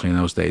especially in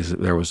those days,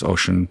 there was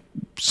ocean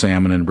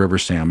salmon and river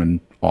salmon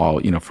all,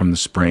 from the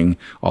spring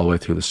all the way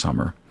through the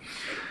summer.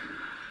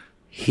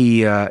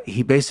 He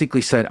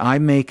basically said, I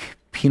make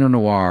Pinot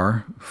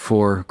Noir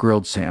for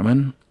grilled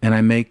salmon, and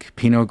I make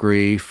Pinot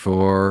Gris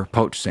for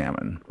poached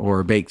salmon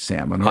or baked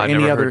salmon or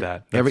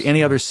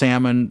any other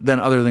salmon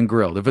other than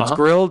grilled. If it's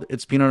grilled,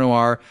 it's Pinot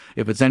Noir.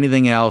 If it's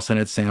anything else and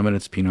it's salmon,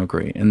 it's Pinot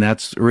Gris. And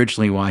that's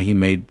originally why he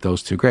made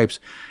those two grapes.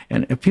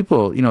 And if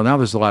people, now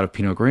there's a lot of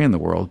Pinot Gris in the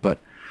world, but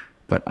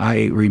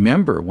I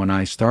remember when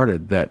I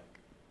started that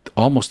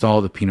almost all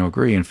the Pinot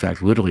Gris, in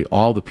fact, literally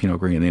all the Pinot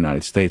Gris in the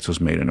United States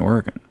was made in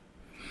Oregon.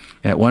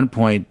 At one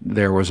point,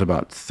 there was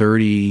about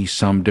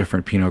 30-some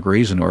different Pinot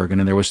Gris in Oregon,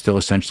 and there was still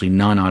essentially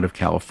none out of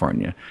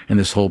California. And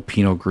this whole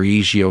Pinot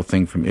Grigio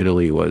thing from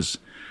Italy was,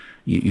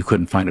 you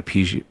couldn't find a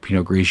Pinot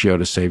Grigio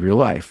to save your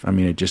life. I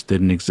mean, it just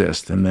didn't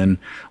exist. And then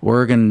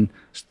Oregon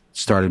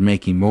started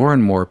making more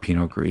and more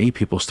Pinot Gris.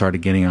 People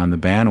started getting on the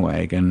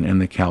bandwagon,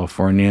 and the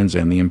Californians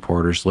and the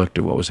importers looked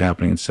at what was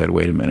happening and said,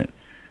 wait a minute.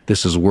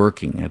 This is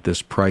working at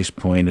this price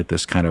point, at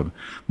this kind of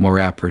more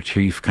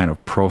aperitif kind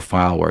of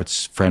profile where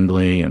it's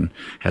friendly and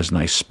has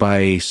nice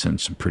spice and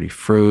some pretty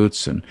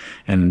fruits,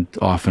 and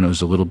often it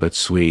was a little bit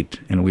sweet,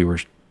 and we were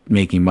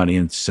making money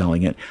and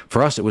selling it.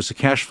 For us, it was a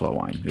cash flow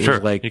wine. It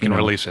was like, you can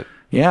release it.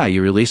 Yeah,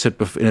 you release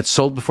it, and it's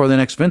sold before the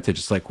next vintage.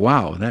 It's like,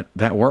 wow,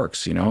 that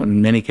works.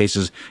 In many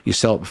cases, you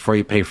sell it before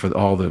you pay for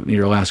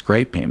your last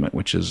grape payment,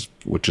 which is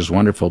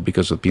wonderful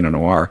because with Pinot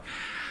Noir,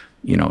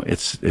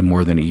 it's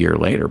more than a year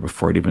later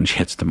before it even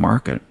hits the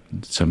market.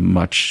 It's a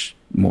much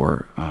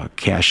more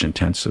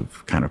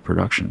cash-intensive kind of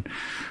production.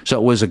 So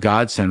it was a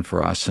godsend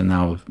for us, and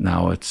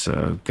now it's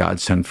a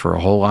godsend for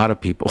a whole lot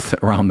of people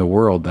around the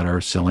world that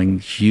are selling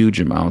huge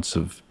amounts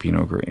of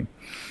Pinot Gris.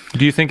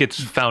 Do you think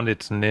it's found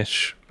its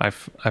niche? I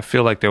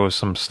feel like there was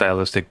some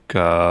stylistic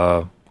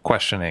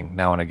questioning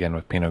now and again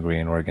with Pinot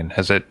Gris in Oregon.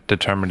 Has it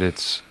determined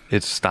its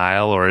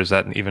style, or is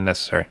that even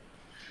necessary?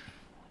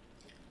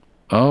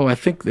 Oh, I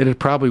think that it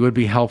probably would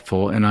be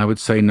helpful, and I would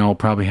say no,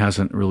 probably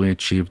hasn't really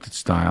achieved its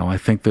style. I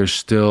think there's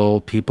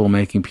still people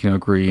making Pinot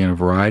Gris in a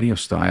variety of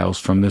styles,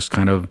 from this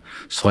kind of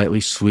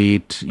slightly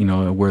sweet,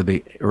 where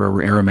the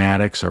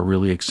aromatics are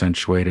really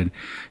accentuated,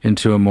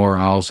 into a more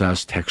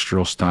Alsace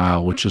textural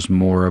style, which is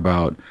more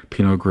about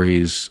Pinot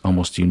Gris'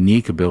 almost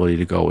unique ability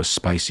to go with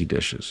spicy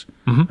dishes.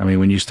 Mm-hmm. I mean,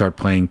 when you start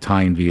playing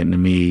Thai and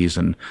Vietnamese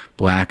and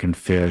blackened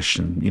fish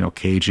and,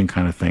 Cajun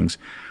kind of things,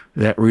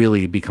 that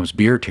really becomes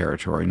beer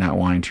territory, not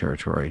wine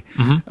territory.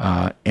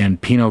 And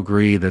Pinot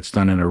Gris that's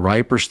done in a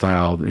riper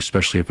style,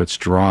 especially if it's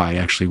dry,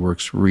 actually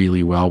works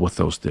really well with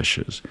those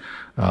dishes.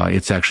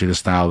 It's actually the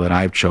style that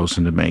I've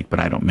chosen to make, but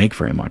I don't make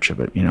very much of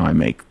it. I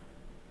make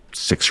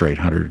 600 or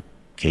 800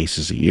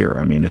 cases a year.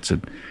 I mean, it's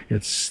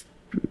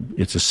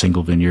a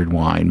single vineyard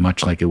wine,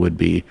 much like it would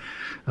be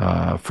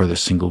for the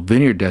single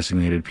vineyard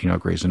designated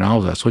Pinot Gris and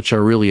Alsace, which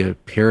are really a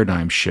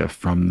paradigm shift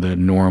from the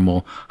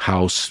normal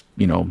house,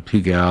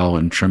 Hugel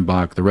and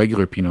Trimbach. The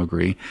regular Pinot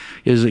Gris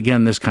is,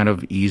 again, this kind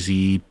of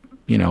easy,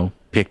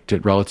 picked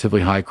at relatively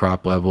high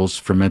crop levels,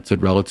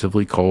 fermented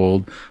relatively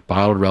cold,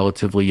 bottled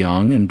relatively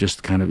young, and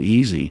just kind of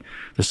easy.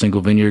 The single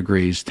vineyard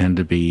Gris tend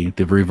to be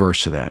the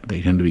reverse of that.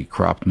 They tend to be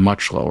cropped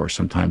much lower,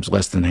 sometimes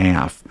less than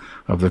half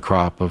of the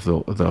crop of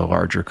the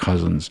larger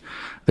cousins.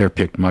 They're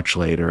picked much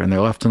later, and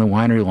they're left in the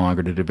winery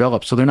longer to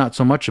develop. So they're not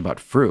so much about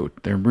fruit.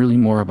 They're really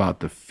more about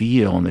the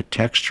feel and the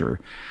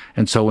texture.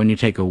 And so when you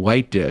take a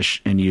white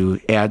dish and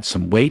you add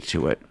some weight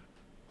to it,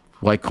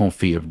 like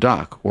confit of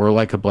duck or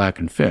like a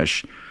blackened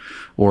fish,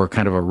 or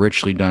kind of a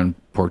richly done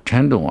pork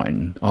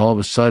tenderloin, all of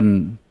a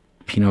sudden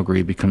Pinot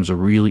Gris becomes a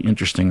really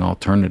interesting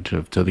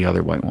alternative to the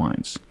other white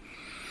wines.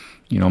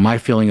 My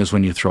feeling is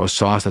when you throw a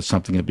sauce at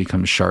something, it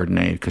becomes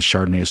Chardonnay, because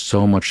Chardonnay is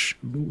so much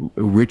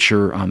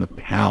richer on the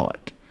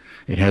palate.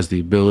 It has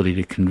the ability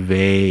to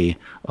convey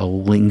a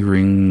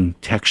lingering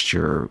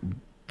texture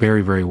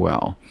very, very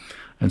well.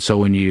 And so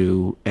when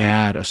you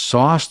add a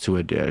sauce to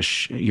a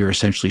dish, you're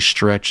essentially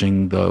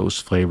stretching those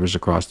flavors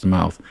across the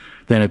mouth.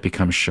 Then it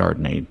becomes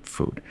Chardonnay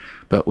food.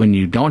 But when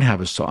you don't have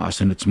a sauce,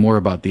 and it's more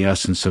about the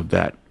essence of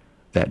that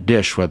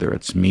dish, whether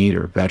it's meat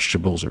or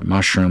vegetables or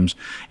mushrooms,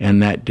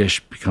 and that dish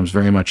becomes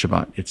very much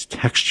about its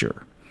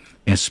texture,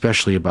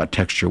 especially about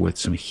texture with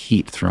some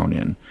heat thrown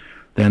in,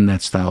 then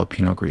that style of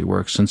Pinot Gris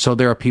works. And so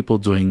there are people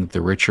doing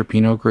the richer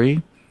Pinot Gris,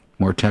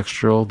 more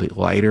textural, the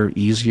lighter,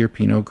 easier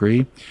Pinot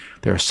Gris.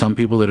 There are some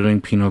people that are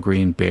doing Pinot Gris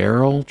in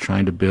barrel,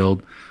 trying to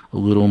build a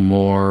little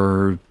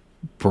more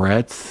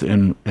breadth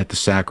and at the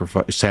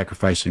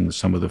sacrificing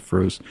some of the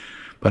fruits.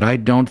 But I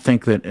don't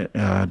think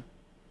that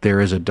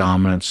there is a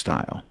dominant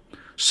style.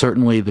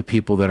 Certainly the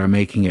people that are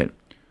making it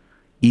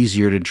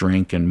easier to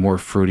drink and more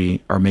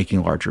fruity are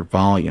making larger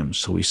volumes,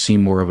 so we see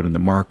more of it in the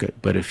market.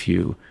 But if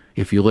you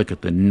look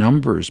at the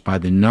numbers, by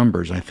the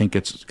numbers, I think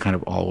it's kind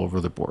of all over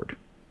the board.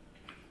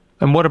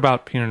 And what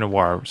about Pinot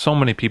Noir? So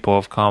many people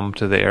have come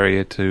to the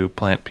area to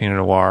plant Pinot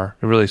Noir.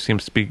 It really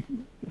seems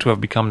to have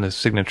become the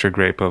signature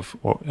grape of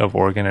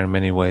Oregon in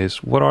many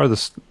ways. What are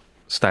the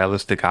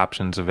stylistic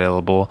options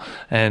available,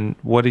 and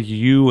what do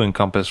you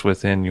encompass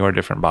within your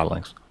different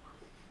bottlings?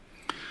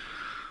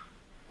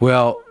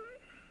 Well,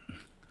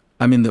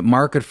 I mean, the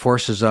market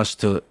forces us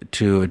to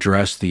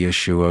address the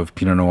issue of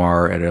Pinot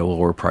Noir at a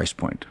lower price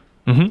point.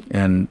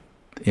 And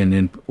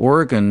in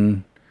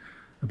Oregon,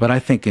 but I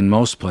think in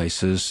most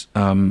places,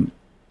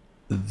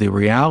 the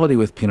reality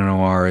with Pinot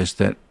Noir is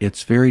that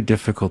it's very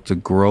difficult to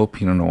grow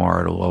Pinot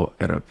Noir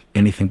at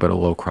anything but a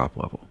low crop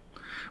level.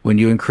 When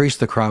you increase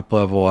the crop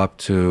level up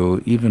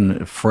to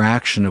even a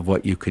fraction of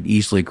what you could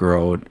easily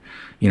grow,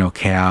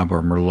 Cab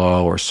or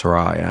Merlot or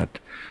Syrah at,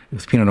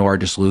 Pinot Noir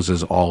just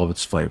loses all of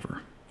its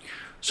flavor.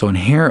 So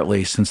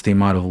inherently, since the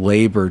amount of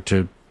labor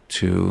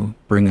to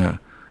bring an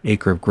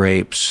acre of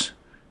grapes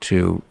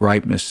to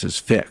ripeness is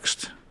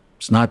fixed,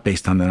 it's not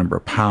based on the number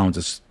of pounds,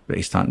 it's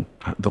based on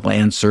the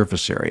land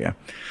surface area.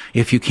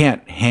 If you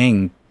can't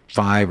hang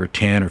 5 or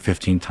 10 or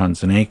 15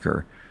 tons an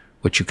acre,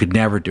 which you could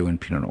never do in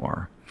Pinot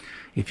Noir,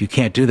 if you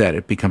can't do that,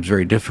 it becomes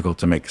very difficult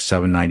to make a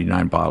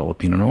 $7.99 bottle of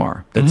Pinot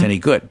Noir that's any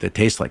good, that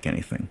tastes like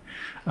anything.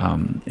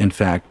 In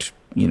fact,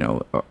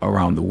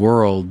 around the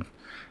world,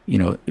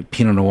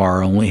 Pinot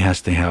Noir only has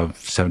to have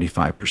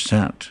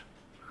 75%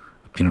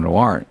 of Pinot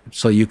Noir.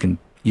 So you can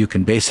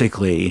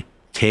basically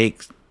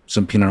take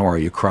some Pinot Noir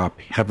you crop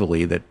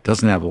heavily that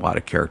doesn't have a lot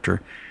of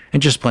character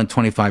and just blend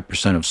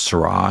 25% of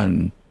Syrah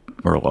and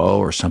Merlot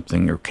or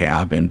something, or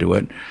Cab into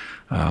it.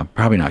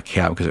 Probably not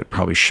Cab because it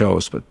probably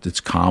shows, but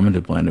it's common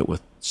to blend it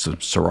with some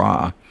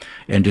Syrah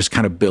and just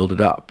kind of build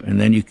it up.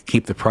 And then you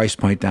keep the price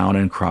point down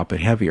and crop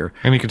it heavier.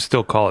 And you can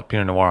still call it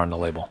Pinot Noir on the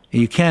label.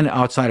 You can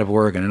outside of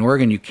Oregon. In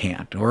Oregon, you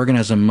can't. Oregon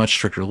has a much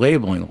stricter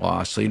labeling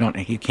law, so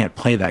you can't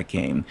play that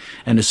game.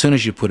 And as soon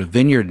as you put a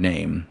vineyard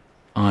name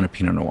on a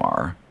Pinot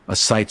Noir, a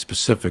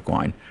site-specific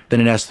wine,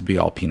 then it has to be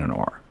all Pinot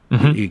Noir.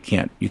 You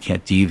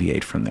can't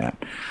deviate from that.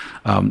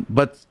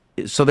 But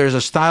so there's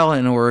a style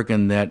in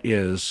Oregon that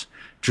is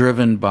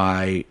driven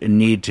by a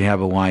need to have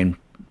a wine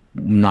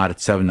not at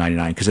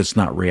 $7.99 because it's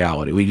not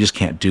reality. We just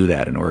can't do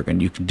that in Oregon.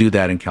 You can do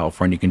that in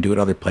California. You can do it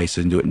other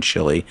places and do it in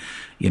Chile,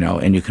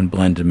 and you can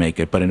blend to make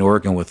it. But in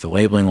Oregon, with the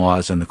labeling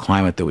laws and the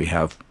climate that we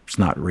have, it's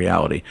not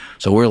reality.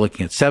 So we're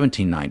looking at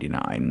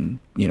 $17.99,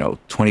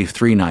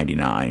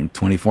 $23.99,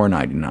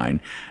 $24.99.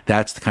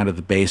 That's kind of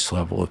the base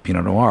level of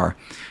Pinot Noir.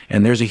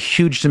 And there's a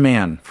huge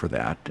demand for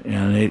that.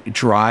 And it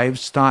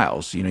drives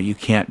styles. You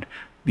can't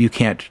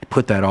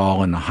put that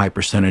all in a high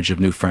percentage of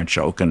new French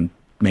oak and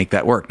make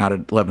that work. Not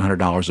at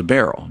 $1,100 a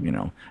barrel,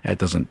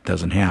 that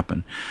doesn't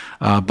happen.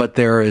 But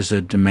there is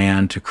a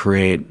demand to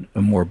create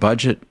a more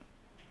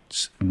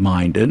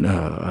budget-minded,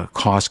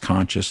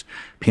 cost-conscious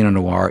Pinot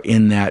Noir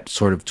in that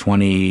sort of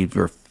 $20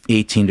 or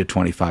 $18 to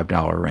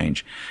 $25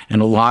 range,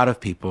 and a lot of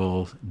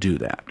people do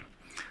that.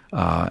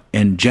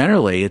 And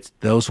generally,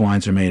 those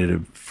wines are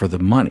made for the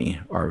money.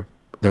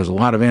 There's a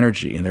lot of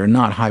energy, and they're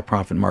not high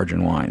profit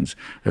margin wines.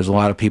 There's a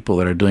lot of people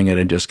that are doing it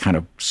and just kind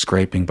of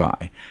scraping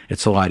by.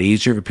 It's a lot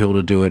easier for people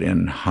to do it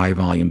in high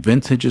volume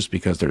vintages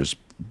because there's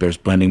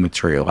blending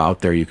material out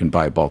there. You can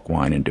buy bulk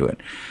wine and do it.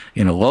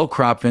 In a low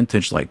crop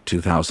vintage like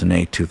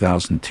 2008,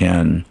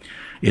 2010,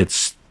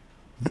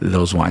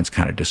 those wines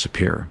kind of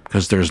disappear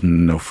because there's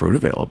no fruit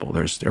available.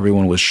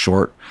 Everyone was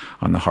short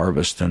on the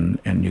harvest,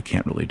 and you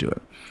can't really do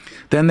it.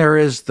 Then there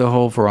is the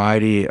whole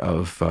variety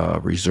of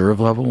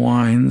reserve level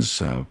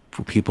wines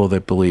for people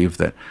that believe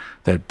that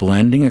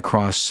blending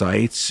across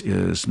sites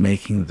is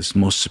making this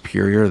most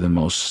superior, the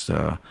most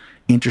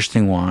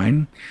interesting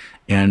wine.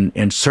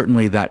 And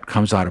certainly that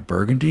comes out of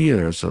Burgundy.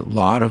 There's a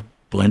lot of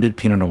blended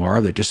Pinot Noir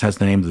that just has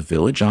the name of the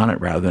village on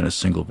it rather than a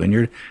single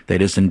vineyard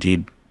that is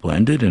indeed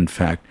blended. In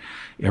fact,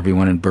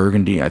 everyone in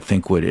Burgundy, I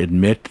think, would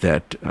admit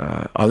that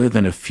other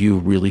than a few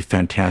really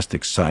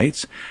fantastic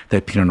sites,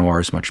 that Pinot Noir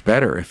is much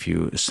better if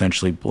you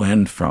essentially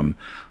blend from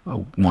a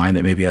wine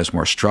that maybe has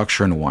more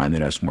structure and a wine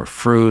that has more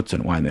fruits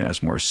and a wine that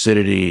has more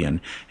acidity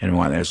and a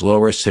wine that has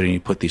lower acidity. You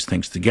put these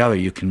things together,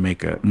 you can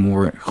make a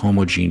more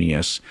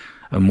homogeneous,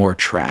 a more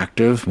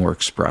attractive, more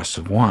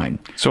expressive wine.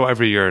 So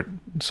every year,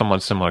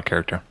 somewhat similar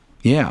character.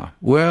 Yeah.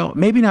 Well,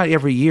 maybe not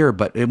every year,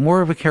 but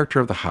more of a character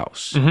of the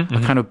house, a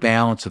kind of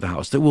balance of the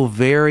house that will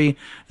vary.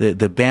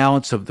 The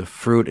balance of the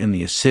fruit and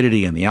the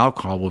acidity and the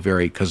alcohol will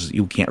vary because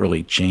you can't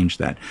really change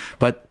that.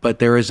 But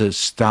there is a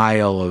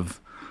style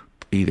of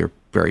either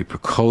very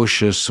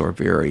precocious or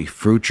very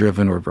fruit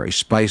driven or very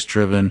spice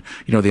driven.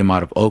 The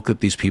amount of oak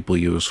that these people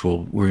use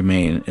will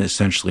remain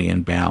essentially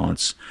in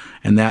balance.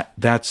 And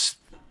that's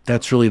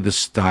really the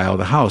style of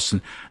the house.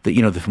 And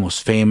the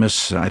most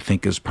famous, I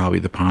think, is probably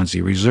the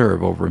Ponzi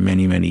Reserve. Over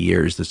many, many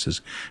years, this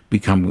has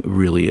become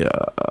really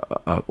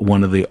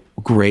one of the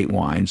great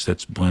wines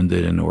that's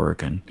blended in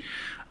Oregon.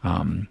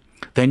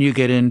 Then you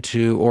get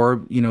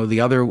into,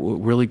 the other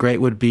really great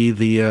would be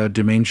the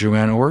Domaine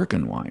Drouhin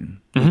Oregon wine.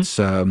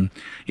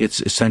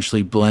 It's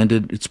essentially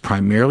blended. It's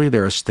primarily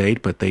their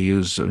estate, but they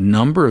use a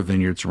number of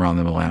vineyards around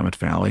the Willamette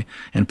Valley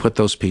and put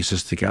those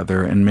pieces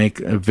together and make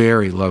a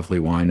very lovely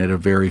wine at a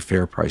very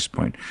fair price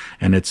point.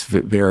 And it's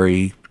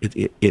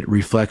it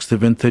reflects the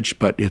vintage,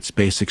 but its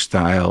basic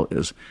style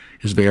is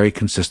very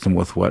consistent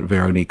with what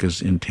Véronique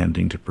is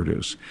intending to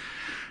produce.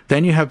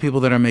 Then you have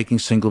people that are making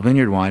single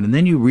vineyard wine, and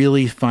then you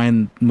really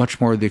find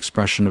much more of the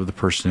expression of the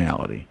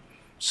personality.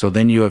 So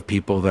then you have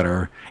people that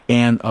are,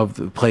 and of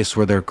the place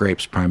where their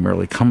grapes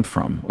primarily come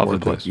from. Of the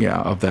place.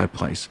 Of that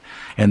place.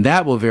 And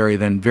that will vary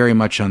then very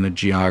much on the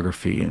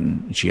geography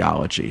and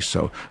geology.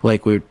 So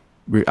like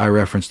I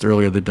referenced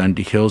earlier, the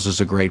Dundee Hills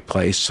is a great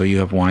place. So you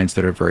have wines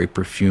that are very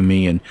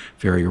perfumey and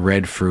very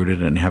red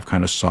fruited and have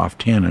kind of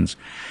soft tannins.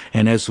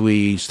 And as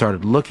we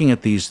started looking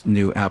at these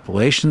new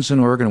appellations in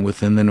Oregon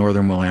within the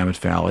northern Willamette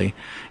Valley,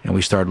 and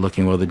we started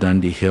looking, the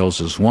Dundee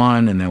Hills is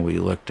one, and then we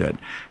looked at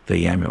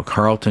the Yamhill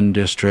Carlton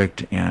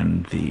district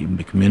and the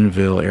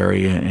McMinnville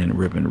area and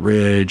Ribbon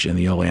Ridge and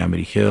the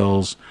Yosemite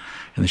Hills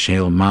and the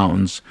Chehalem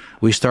Mountains.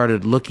 We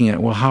started looking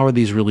at, how are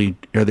these really,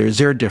 is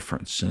there a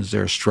difference? Is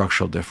there a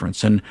structural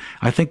difference? And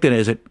I think that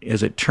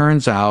as it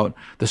turns out,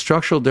 the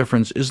structural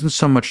difference isn't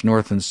so much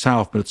north and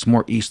south, but it's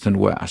more east and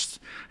west.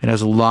 It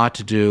has a lot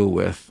to do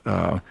with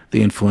the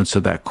influence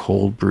of that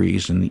cold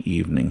breeze in the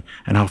evening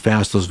and how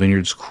fast those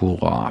vineyards cool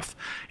off.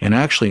 And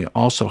actually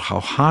also how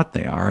hot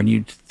they are. And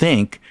you'd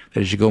think that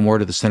as you go more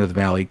to the center of the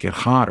valley, it get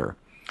hotter.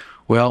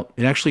 Well,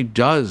 it actually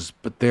does,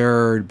 but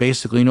there are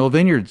basically no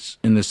vineyards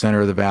in the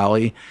center of the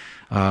valley.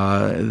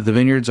 The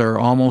vineyards are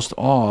almost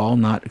all,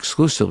 not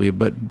exclusively,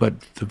 but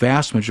the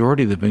vast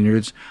majority of the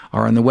vineyards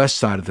are on the west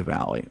side of the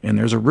valley. And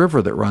there's a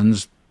river that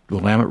runs, the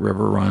Willamette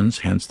River runs,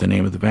 hence the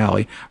name of the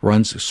valley,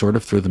 runs sort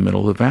of through the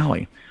middle of the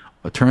valley.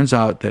 It turns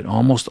out that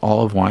almost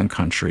all of wine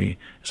country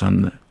is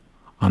on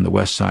the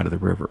west side of the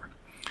river.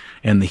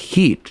 And the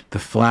heat, the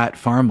flat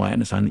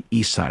farmland, is on the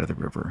east side of the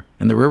river.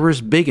 And the river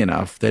is big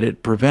enough that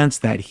it prevents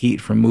that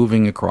heat from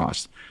moving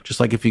across.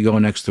 Just like if you go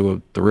next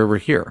to the river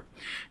here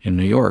in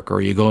New York, or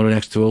you go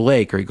next to a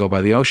lake, or you go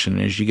by the ocean,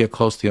 and as you get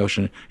close to the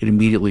ocean, it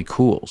immediately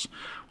cools.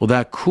 Well,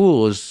 that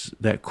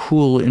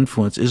cool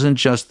influence isn't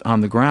just on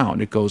the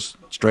ground. It goes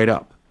straight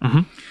up.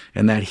 Mm-hmm.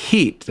 And that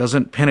heat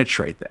doesn't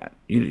penetrate that.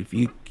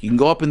 You can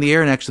go up in the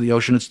air next to the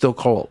ocean, it's still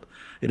cold.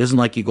 It isn't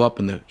like you go up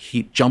and the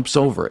heat jumps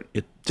over it.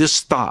 It just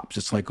stops.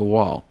 It's like a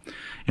wall.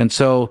 And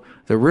so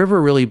the river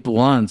really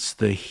blunts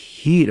the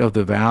heat of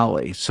the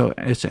valley. So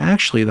it's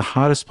actually, the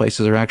hottest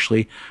places are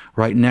actually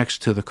right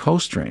next to the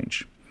Coast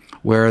Range,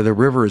 where the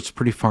river is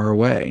pretty far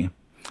away.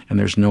 and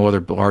there's no other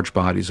large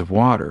bodies of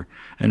water.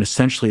 And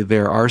essentially,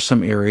 there are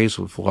some areas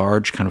with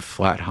large kind of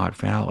flat, hot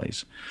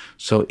valleys.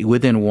 So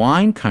within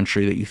wine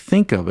country that you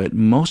think of it,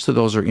 most of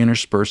those are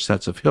interspersed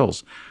sets of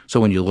hills. So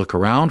when you look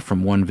around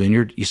from one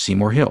vineyard, you see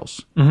more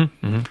hills.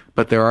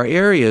 But there are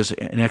areas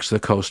next to the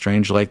coast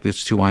range, like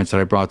these two wines that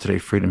I brought today,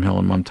 Freedom Hill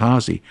and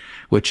Momtazi,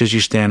 which as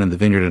you stand in the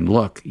vineyard and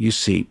look, you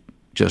see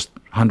just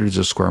hundreds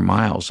of square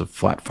miles of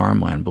flat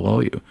farmland below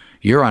you.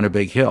 You're on a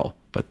big hill,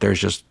 but there's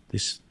just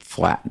this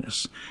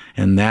flatness,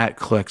 and that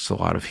collects a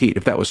lot of heat.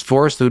 If that was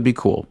forest, it would be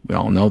cool. We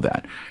all know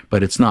that,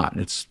 but it's not.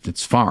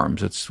 It's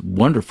farms. It's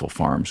wonderful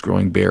farms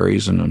growing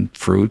berries and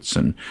fruits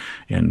and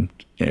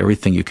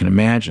everything you can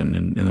imagine.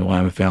 In the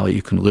Willamette Valley,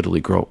 you can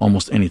literally grow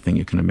almost anything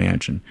you can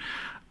imagine.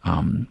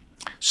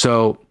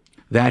 So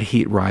that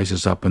heat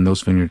rises up, and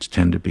those vineyards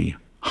tend to be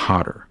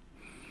hotter.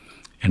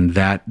 And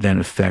that then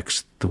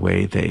affects the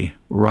way they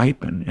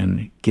ripen.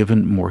 And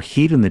given more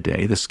heat in the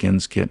day, the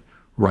skins get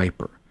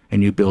riper,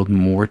 and you build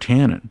more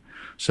tannin.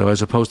 So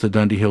as opposed to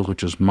Dundee Hills,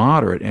 which is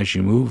moderate, as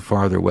you move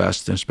farther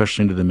west,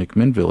 especially into the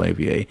McMinnville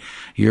AVA,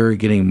 you're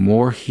getting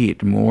more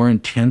heat, more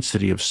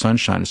intensity of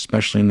sunshine,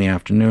 especially in the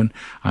afternoon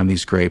on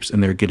these grapes,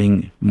 and they're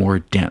getting more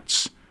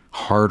dense,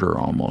 harder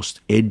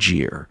almost,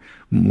 edgier,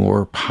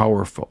 more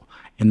powerful.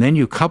 And then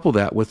you couple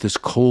that with this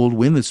cold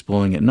wind that's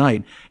blowing at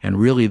night, and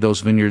really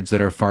those vineyards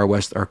that are far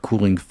west are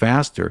cooling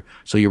faster,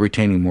 so you're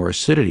retaining more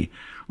acidity.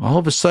 All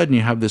of a sudden,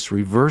 you have this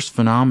reverse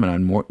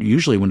phenomenon.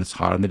 Usually when it's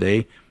hot in the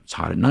day, it's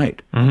hot at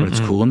night. When it's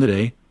cool in the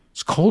day,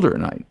 it's colder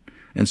at night.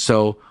 And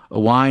so a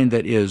wine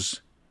that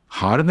is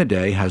hot in the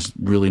day has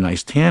really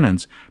nice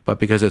tannins, but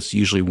because it's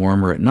usually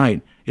warmer at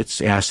night,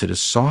 its acid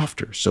is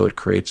softer, so it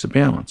creates a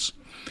balance.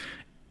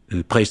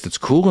 The place that's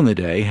cool in the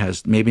day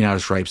has maybe not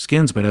as ripe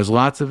skins, but has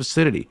lots of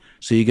acidity,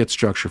 so you get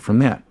structure from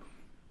that.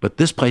 But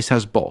this place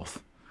has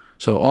both.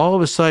 So all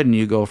of a sudden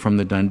you go from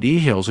the Dundee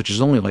Hills, which is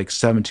only like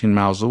 17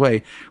 miles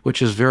away,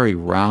 which is very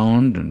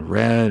round and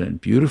red and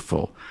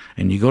beautiful,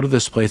 and you go to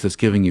this place that's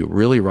giving you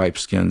really ripe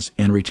skins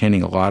and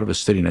retaining a lot of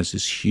acidity, and has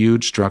this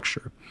huge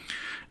structure.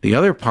 The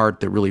other part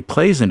that really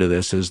plays into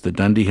this is the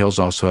Dundee Hills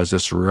also has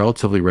this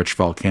relatively rich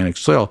volcanic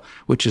soil,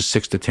 which is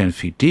 6 to 10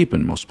 feet deep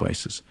in most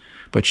places.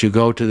 But you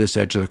go to this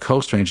edge of the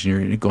coast range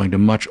and you're going to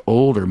much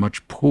older,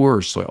 much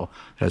poorer soil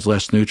that has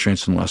less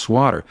nutrients and less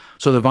water.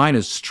 So the vine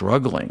is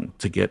struggling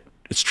to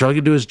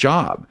do his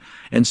job.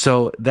 And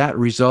so that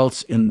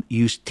results in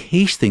you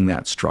tasting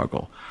that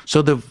struggle.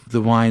 So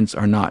the wines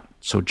are not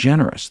so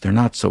generous. They're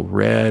not so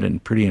red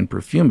and pretty and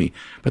perfumey,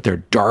 but they're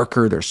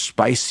darker, they're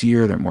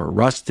spicier, they're more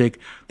rustic,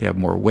 they have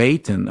more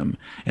weight in them.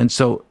 And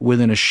so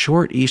within a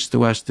short east to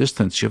west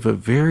distance, you have a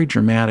very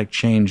dramatic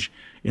change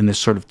in this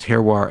sort of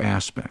terroir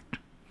aspect.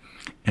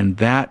 And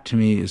that, to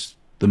me, is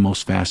the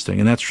most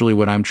fascinating. And that's really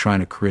what I'm trying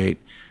to create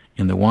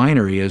in the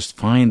winery, is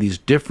find these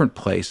different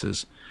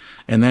places.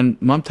 And then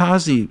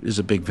Momtazi is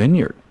a big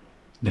vineyard.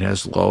 It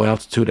has low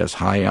altitude, it has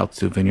high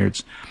altitude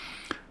vineyards.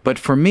 But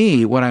for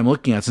me, what I'm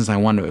looking at, since I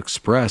want to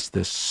express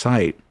this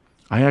site,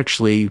 I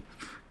actually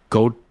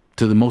go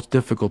to the most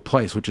difficult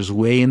place, which is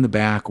way in the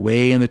back,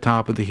 way in the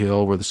top of the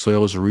hill, where the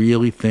soil is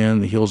really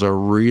thin, the hills are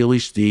really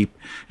steep,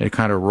 and it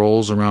kind of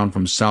rolls around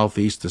from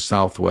southeast to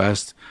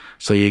southwest.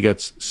 So you get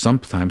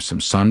sometimes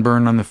some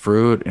sunburn on the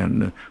fruit,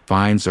 and the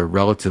vines are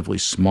relatively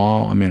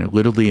small. I mean,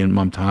 literally in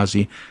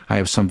Momtazi, I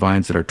have some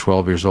vines that are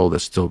 12 years old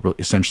that still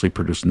essentially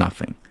produce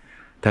nothing.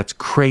 That's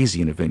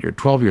crazy in a vineyard.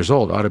 12 years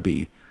old ought to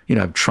be,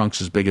 have trunks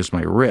as big as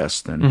my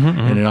wrist, and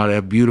it ought to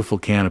have beautiful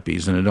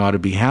canopies, and it ought to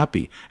be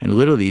happy. And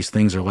literally these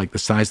things are like the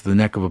size of the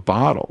neck of a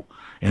bottle.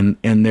 And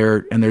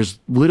there's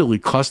literally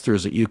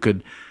clusters that you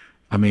could,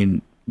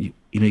 you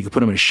could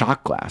put them in a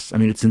shot glass. I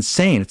mean, it's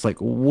insane. It's like,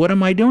 what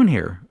am I doing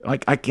here?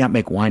 Like, I can't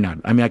make wine out of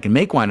it. I mean, I can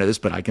make wine out of this,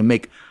 but I can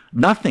make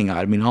nothing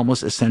out of it.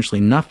 Almost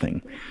essentially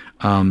nothing.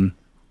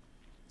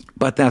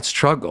 But that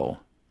struggle,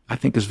 I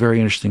think, is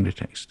very interesting to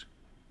taste.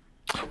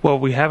 Well,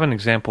 we have an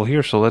example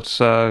here, so let's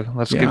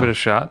give it a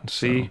shot and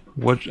see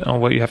what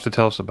you have to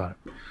tell us about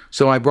it.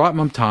 So I brought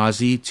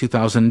Momtazi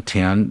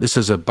 2010. This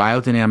is a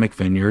biodynamic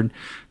vineyard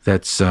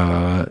that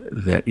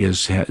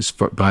is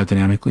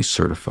biodynamically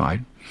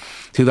certified.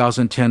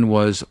 2010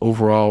 was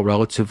overall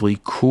relatively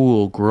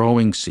cool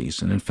growing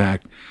season. In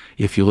fact,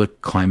 if you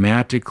look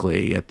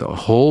climatically at the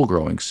whole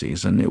growing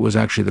season, it was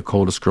actually the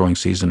coldest growing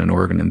season in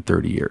Oregon in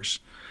 30 years.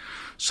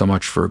 So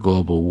much for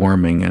global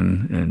warming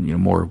and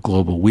more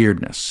global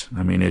weirdness.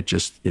 I mean,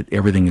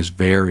 everything is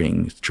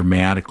varying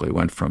dramatically. It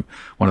went from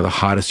one of the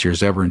hottest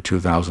years ever in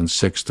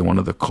 2006 to one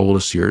of the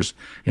coldest years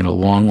in a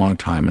long, long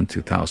time in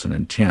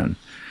 2010.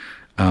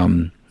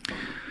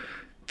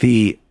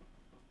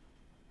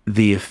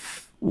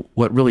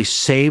 What really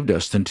saved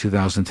us in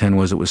 2010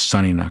 was it was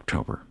sunny in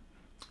October,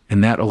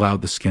 and that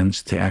allowed the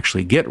skins to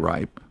actually get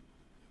ripe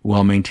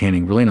while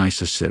maintaining really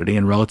nice acidity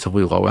and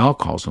relatively low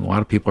alcohols. And a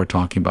lot of people are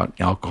talking about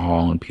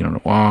alcohol in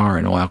Pinot Noir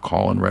and no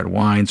alcohol in red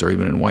wines or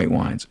even in white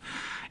wines.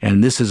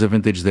 And this is a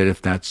vintage that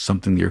if that's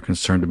something that you're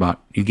concerned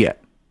about, you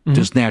get.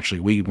 Just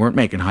naturally, we weren't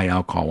making high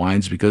alcohol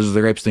wines because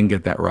the grapes didn't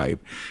get that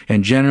ripe.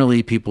 And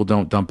generally, people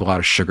don't dump a lot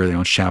of sugar. They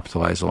don't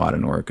chaptalize a lot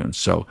in Oregon.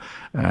 So,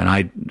 and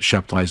I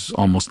chaptalize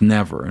almost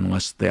never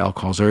unless the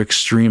alcohols are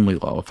extremely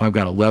low. If I've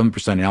got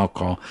 11%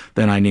 alcohol,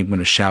 then I'm going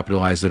to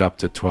chaptalize it up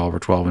to 12 or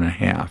 12 and a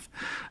half.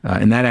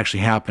 And that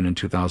actually happened in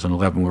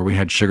 2011, where we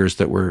had sugars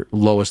that were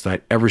lowest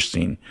I'd ever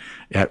seen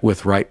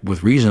with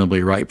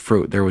reasonably ripe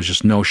fruit. There was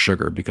just no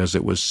sugar because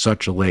it was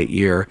such a late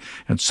year,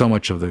 and so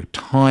much of the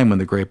time when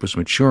the grape was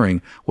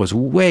maturing was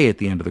way at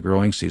the end of the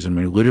growing season.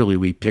 I mean, literally,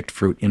 we picked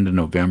fruit into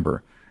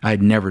November. I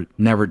had never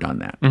done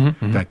that.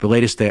 In fact, the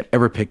latest day I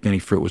ever picked any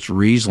fruit was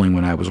Riesling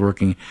when I was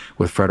working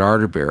with Fred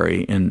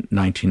Arterberry in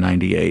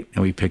 1998,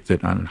 and we picked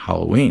it on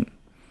Halloween.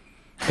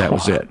 That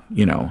was it,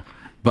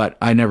 But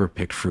I never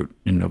picked fruit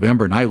in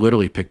November, and I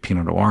literally picked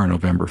Pinot Noir on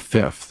November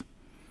 5th.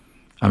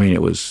 I mean,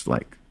 it was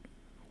like,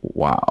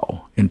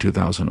 wow, in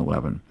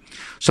 2011.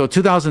 So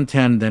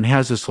 2010 then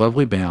has this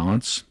lovely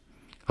balance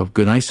of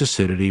good, nice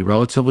acidity,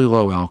 relatively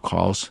low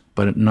alcohols,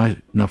 but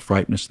enough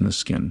ripeness in the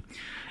skin.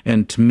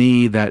 And to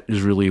me, that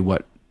is really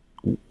what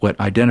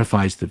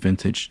identifies the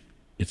vintage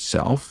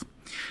itself.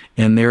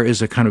 And there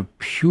is a kind of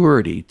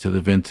purity to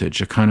the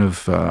vintage, a kind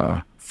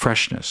of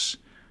freshness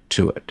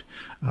to it.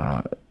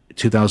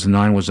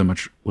 2009 was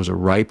a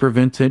riper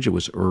vintage. It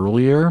was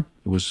earlier.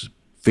 It was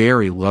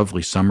very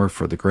lovely summer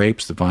for the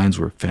grapes. The vines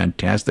were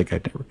fantastic.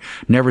 I'd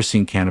never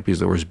seen canopies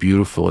that were as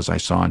beautiful as I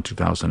saw in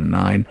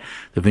 2009.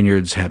 The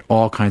vineyards had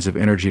all kinds of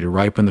energy to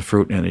ripen the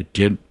fruit, and it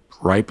did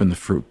ripen the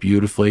fruit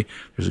beautifully.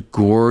 There's a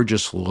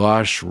gorgeous,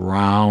 lush,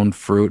 round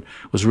fruit.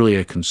 It was really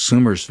a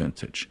consumer's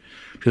vintage.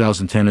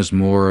 2010 is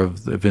more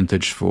of the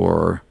vintage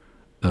for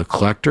the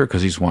collector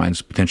because these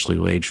wines potentially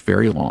will age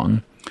very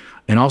long.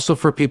 And also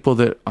for people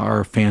that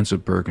are fans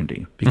of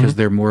Burgundy because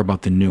they're more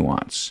about the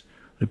nuance.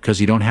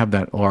 Because you don't have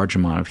that large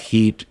amount of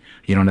heat,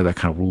 you don't have that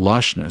kind of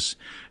lushness.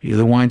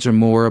 The wines are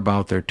more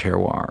about their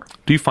terroir.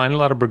 Do you find a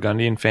lot of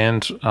Burgundian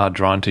fans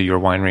drawn to your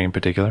winery in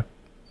particular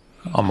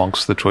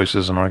amongst the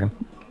choices in Oregon?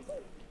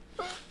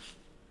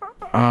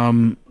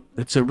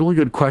 It's a really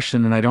good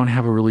question, and I don't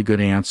have a really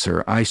good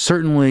answer. I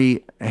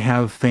certainly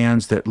have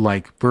fans that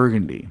like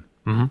Burgundy,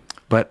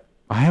 but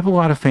I have a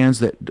lot of fans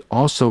that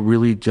also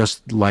really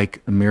just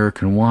like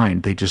American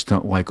wine. They just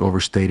don't like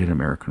overstated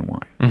American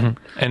wine.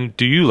 And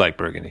do you like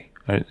Burgundy?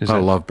 I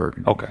love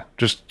Burgundy. Okay,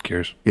 just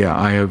curious. Yeah,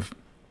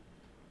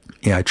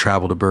 I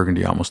travel to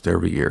Burgundy almost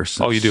every year.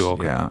 You do?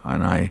 Okay. Yeah,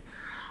 and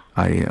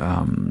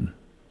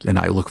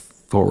I look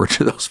forward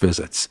to those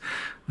visits.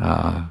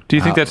 Do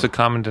you think that's a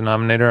common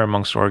denominator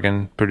amongst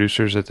Oregon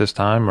producers at this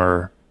time,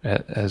 or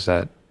is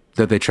that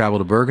they travel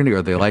to Burgundy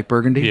or they like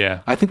Burgundy?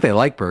 Yeah, I think they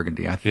like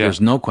Burgundy. I think there's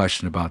no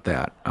question about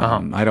that.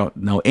 I don't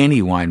know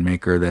any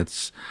winemaker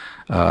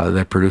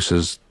that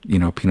produces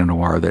Pinot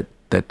Noir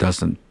that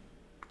doesn't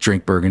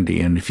drink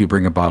Burgundy, and if you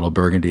bring a bottle of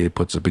Burgundy, it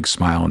puts a big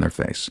smile on their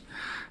face.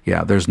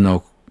 Yeah, there's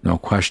no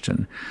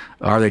question.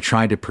 Are they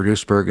trying to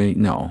produce Burgundy?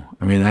 No.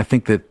 I mean, I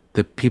think that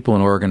the people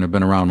in Oregon have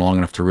been around long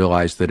enough to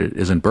realize that it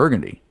isn't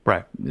Burgundy.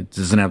 Right. It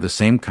doesn't have the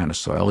same kind of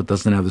soil. It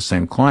doesn't have the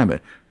same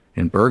climate.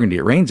 In Burgundy,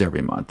 it rains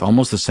every month,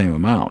 almost the same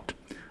amount.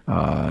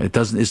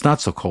 It's not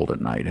so cold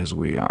at night as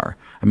we are.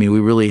 I mean, we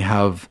really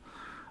have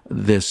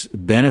this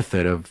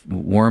benefit of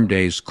warm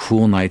days,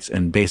 cool nights,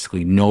 and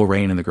basically no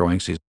rain in the growing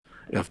season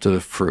after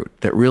the fruit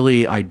that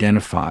really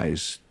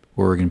identifies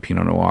Oregon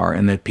Pinot Noir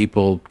and that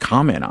people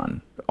comment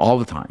on all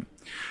the time.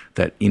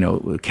 That,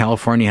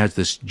 California has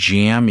this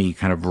jammy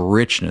kind of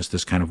richness,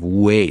 this kind of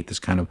weight, this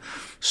kind of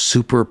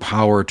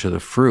superpower to the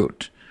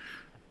fruit.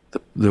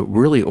 The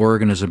really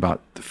Oregon is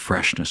about the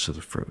freshness of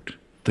the fruit,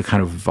 the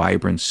kind of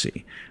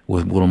vibrancy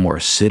with a little more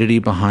acidity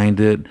behind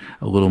it,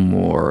 a little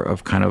more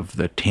of kind of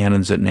the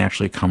tannins that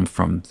naturally come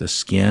from the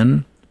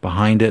skin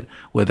behind it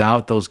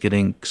without those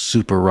getting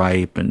super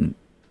ripe and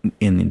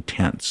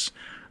intense.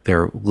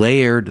 They're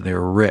layered,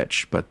 they're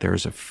rich, but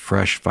there's a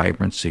fresh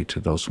vibrancy to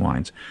those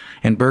wines.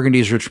 And Burgundy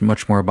is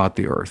much more about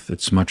the earth.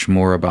 It's much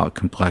more about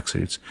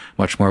complexity. It's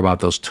much more about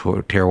those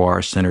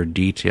terroir-centered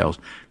details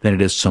than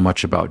it is so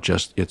much about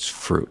just its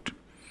fruit.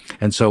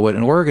 And so what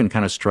in Oregon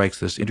kind of strikes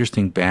this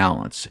interesting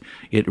balance.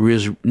 It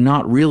is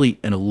not really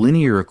in a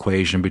linear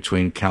equation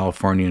between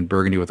California and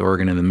Burgundy with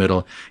Oregon in the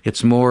middle.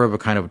 It's more of a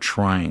kind of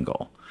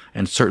triangle.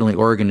 And certainly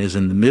Oregon is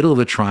in the middle of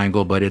the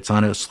triangle, but it's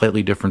on a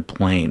slightly different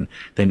plane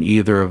than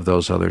either of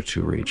those other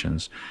two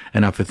regions.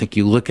 And if I think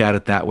you look at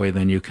it that way,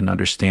 then you can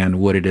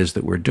understand what it is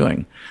that we're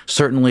doing.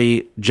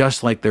 Certainly,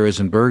 just like there is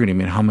in Burgundy, I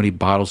mean, how many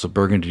bottles of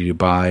Burgundy do you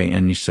buy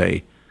and you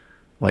say,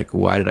 like,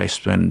 why did I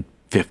spend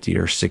 $50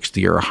 or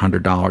 $60 or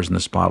 $100 in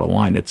this bottle of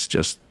wine? It's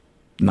just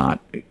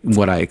not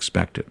what I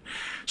expected.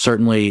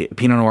 Certainly,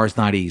 Pinot Noir is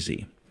not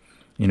easy.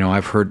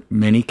 I've heard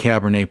many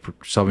Cabernet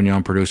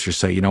Sauvignon producers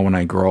say, when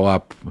I grow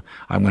up,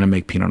 I'm going to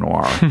make Pinot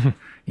Noir.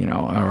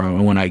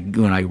 Or when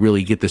I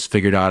really get this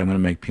figured out, I'm going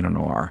to make Pinot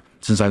Noir.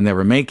 Since I've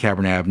never made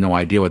Cabernet, I have no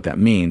idea what that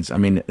means. I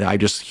mean, I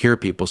just hear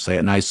people say it,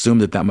 and I assume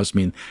that must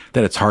mean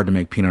that it's hard to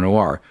make Pinot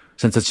Noir.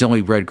 Since it's the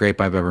only red grape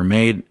I've ever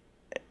made,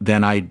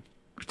 then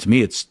to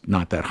me, it's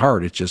not that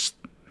hard. It's just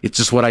it's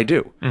just what I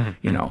do,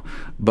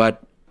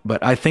 But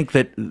I think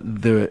that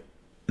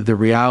the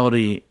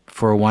reality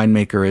for a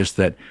winemaker is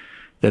that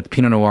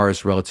Pinot Noir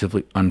is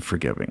relatively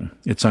unforgiving.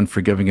 It's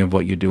unforgiving of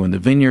what you do in the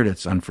vineyard.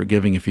 It's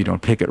unforgiving if you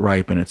don't pick it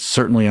ripe, and it's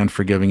certainly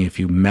unforgiving if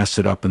you mess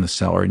it up in the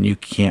cellar and you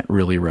can't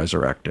really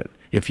resurrect it.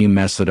 If you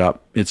mess it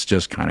up, it's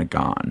just kind of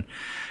gone.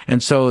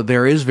 And so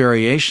there is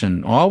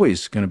variation,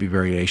 always going to be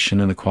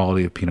variation in the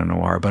quality of Pinot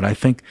Noir. But I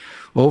think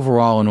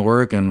overall in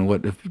Oregon,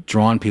 what has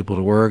drawn people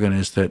to Oregon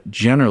is that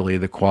generally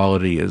the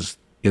quality is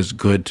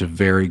good to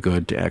very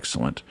good to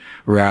excellent,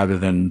 rather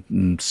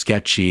than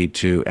sketchy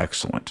to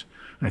excellent.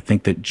 I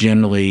think that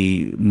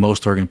generally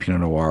most Oregon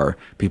Pinot Noir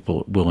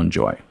people will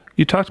enjoy.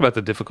 You talked about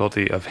the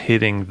difficulty of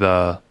hitting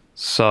the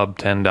sub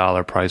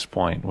 $10 price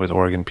point with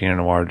Oregon Pinot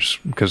Noir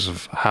just because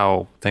of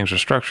how things are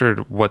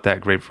structured, what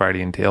that grape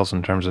variety entails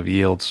in terms of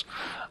yields.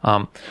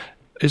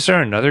 Is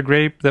there another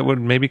grape that would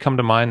maybe come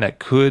to mind that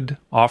could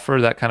offer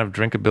that kind of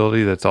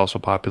drinkability that's also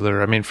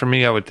popular? I mean, for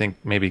me, I would think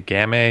maybe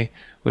Gamay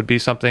would be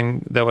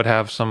something that would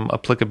have some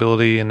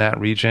applicability in that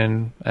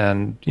region.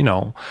 And,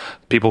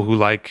 people who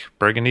like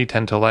Burgundy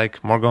tend to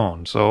like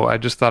Morgon. So I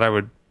just thought I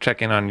would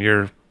check in on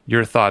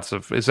your thoughts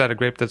of, is that a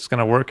grape that's going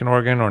to work in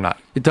Oregon or not?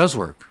 It does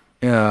work.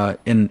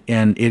 And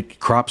it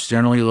crops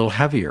generally a little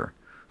heavier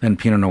than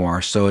Pinot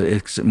Noir, so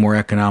it's more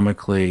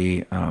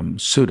economically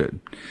suited.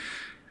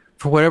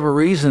 For whatever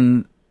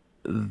reason,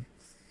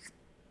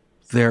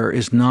 there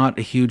is not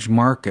a huge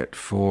market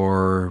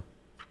for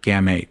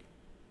Gamay.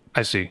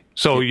 I see.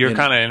 So you're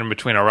kind of in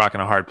between a rock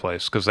and a hard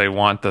place because they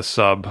want the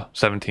sub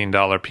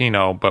 $17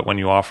 Pinot, but when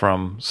you offer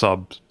them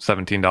sub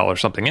 $17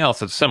 something else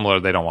that's similar,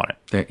 they don't want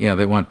it.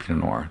 They want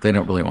Pinot Noir. They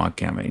don't really want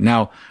Gamay.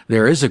 Now,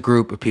 there is a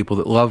group of people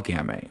that love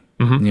Gamay.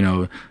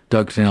 Mm-hmm.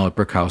 Doug Tennell at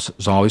Brickhouse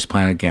has always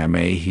planted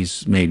Gamay.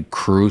 He's made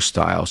cru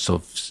style,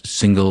 so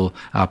single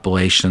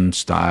appellation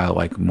style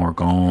like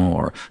Morgon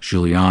or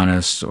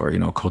Julianus or,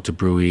 Côte de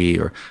Brouilly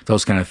or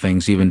those kind of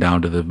things, even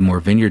down to the more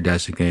vineyard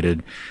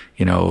designated,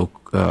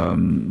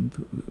 I'm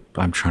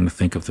trying to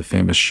think of the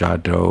famous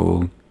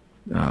Chateau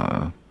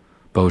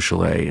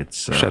Beaujolais.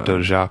 It's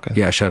Chateau Jacques.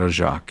 Yeah, Chateau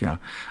Jacques. Yeah.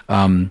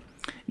 And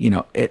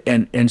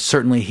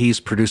certainly he's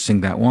producing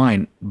that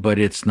wine, but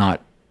it's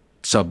not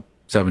sub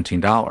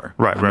 $17.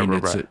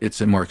 Right.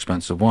 It's a more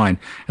expensive wine.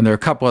 And there are a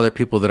couple other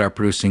people that are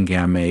producing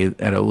Gamay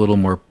at a little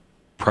more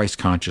price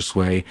conscious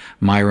way.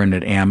 Myron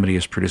at Amity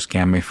has produced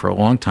Gamay for a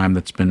long time.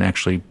 That's been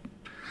actually,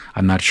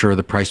 I'm not sure of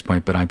the price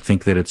point, but I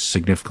think that it's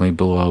significantly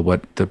below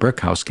what the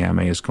Brickhouse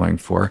Gamay is going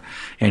for.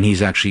 And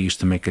he's actually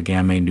used to make a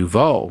Gamay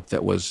Nouveau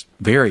that was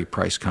very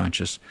price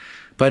conscious,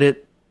 but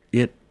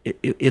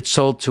it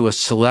sold to a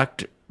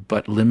select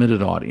but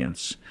limited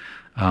audience.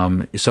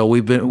 So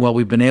we've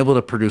been able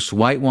to produce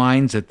white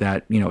wines at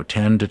that,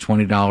 $10 to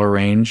 $20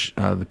 range,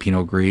 the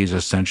Pinot Gris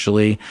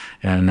essentially.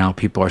 And now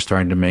people are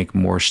starting to make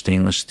more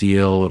stainless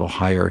steel, a little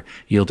higher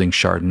yielding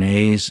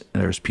Chardonnays.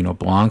 There's Pinot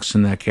Blancs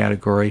in that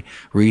category.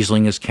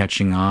 Riesling is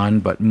catching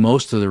on, but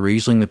most of the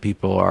Riesling that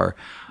people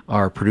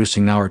are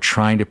producing now are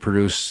trying to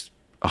produce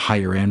a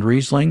higher end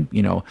Riesling,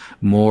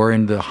 more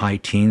in the high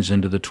teens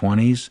into the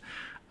 20s.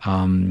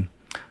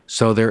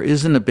 So there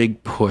isn't a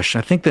big push.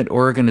 I think that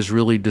Oregon has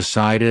really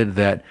decided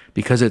that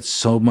because it's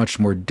so much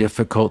more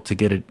difficult to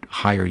get a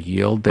higher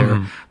yield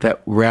there,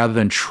 that rather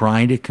than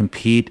trying to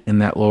compete in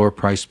that lower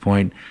price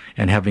point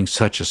and having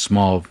such a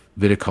small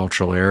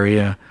viticultural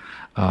area,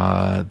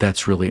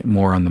 that's really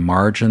more on the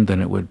margin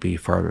than it would be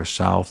farther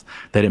south,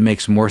 that it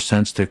makes more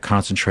sense to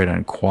concentrate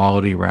on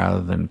quality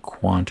rather than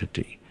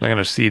quantity. They're going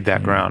to seed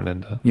that ground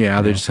into.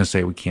 Yeah, they're just going to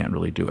say we can't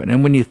really do it.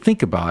 And when you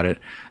think about it,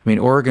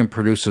 Oregon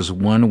produces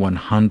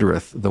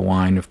 1/100th the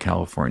wine of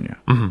California.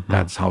 Mm-hmm.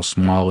 That's how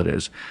small it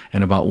is,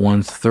 and about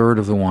 1/3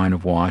 of the wine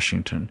of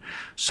Washington.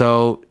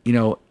 So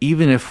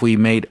even if we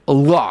made a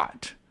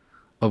lot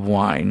of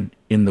wine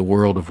in the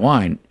world of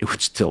wine, it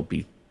would still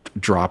be a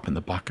drop in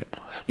the bucket.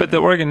 But the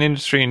Oregon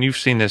industry, and you've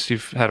seen this,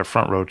 you've had a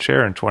front row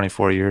chair in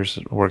 24 years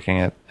working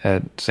at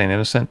St.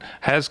 Innocent,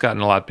 has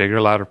gotten a lot bigger.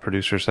 A lot of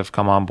producers have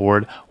come on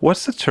board.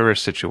 What's the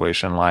tourist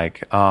situation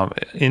like?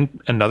 In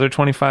another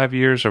 25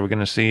 years, are we going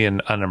to see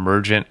an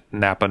emergent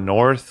Napa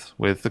North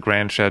with the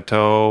Grand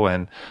Chateau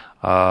and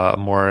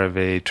more of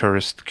a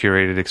tourist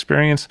curated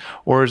experience?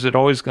 Or is it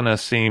always going to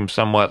seem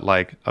somewhat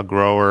like a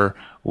grower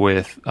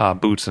with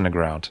boots in the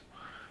ground?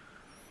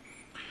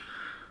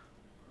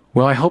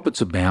 Well, I hope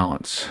it's a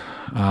balance.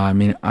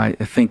 I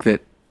think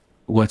that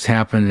what's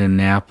happened in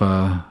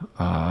Napa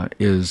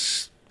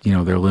is,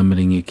 they're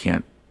limiting. You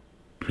can't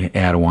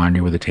add a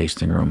winery with a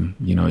tasting room.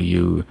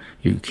 You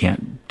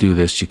can't do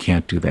this, you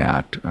can't do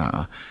that,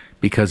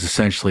 because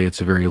essentially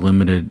it's a very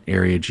limited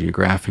area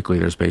geographically.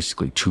 There's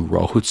basically two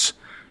roads,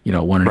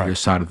 one on either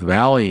side of the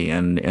valley,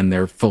 and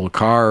they're full of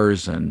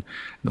cars, and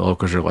the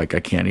locals are like, I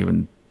can't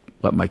even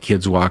let my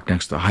kids walk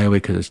next to the highway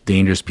because it's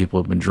dangerous.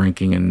 People have been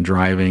drinking and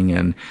driving,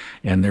 and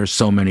there's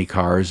so many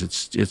cars.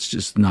 It's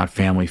just not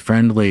family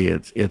friendly.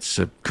 It's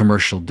a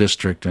commercial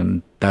district,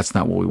 and that's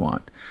not what we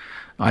want.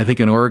 I think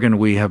in Oregon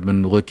we have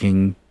been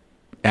looking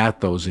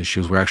at those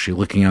issues. We're actually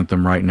looking at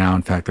them right now.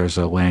 In fact, there's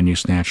a land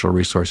use natural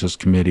resources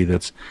committee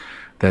that's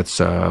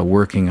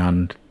working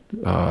on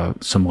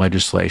some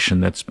legislation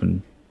that's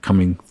been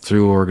coming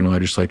through Oregon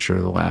legislature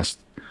the last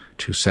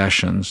 2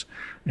 sessions.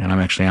 And I'm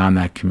actually on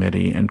that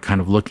committee and kind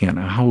of looking at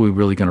how are we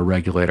really going to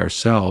regulate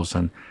ourselves.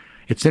 And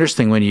it's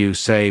interesting when you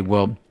say,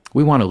 well,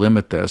 we want to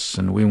limit this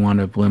and we want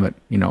to limit,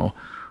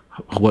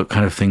 what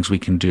kind of things we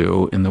can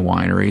do in the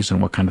wineries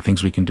and what kind of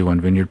things we can do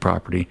on vineyard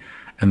property.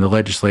 And the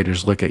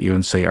legislators look at you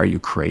and say, are you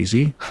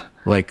crazy?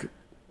 Like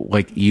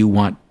you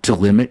want to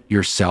limit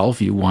yourself?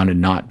 You want to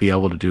not be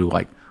able to do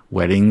like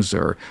weddings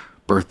or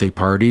birthday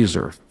parties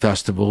or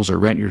festivals or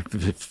rent your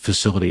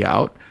facility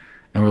out?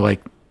 And we're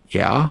like,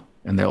 yeah.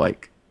 And they're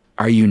like,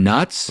 are you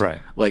nuts? Right.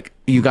 Like,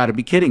 you got to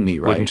be kidding me,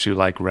 right? Wouldn't you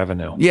like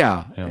revenue?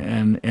 Yeah.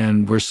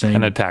 And we're saying...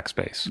 And a tax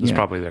base is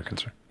probably their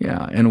concern.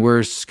 Yeah. And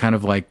we're kind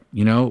of like,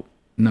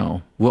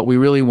 no. What we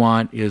really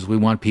want is we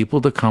want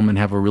people to come and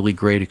have a really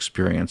great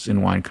experience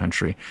in wine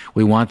country.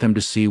 We want them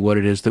to see what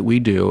it is that we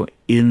do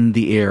in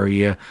the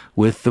area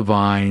with the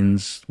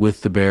vines,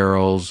 with the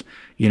barrels,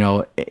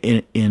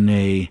 in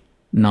a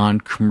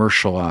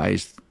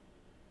non-commercialized...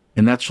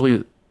 And that's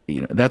really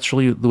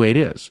the way it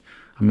is.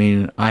 I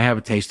mean, I have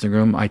a tasting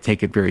room. I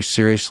take it very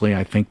seriously.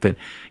 I think that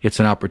it's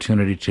an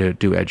opportunity to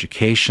do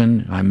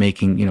education. I'm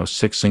making,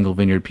 6 single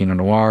vineyard Pinot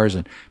Noirs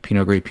and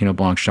Pinot Gris, Pinot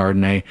Blanc,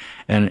 Chardonnay.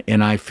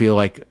 And I feel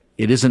like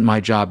it isn't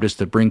my job just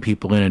to bring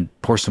people in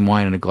and pour some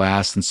wine in a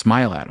glass and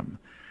smile at them.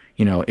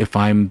 If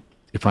I'm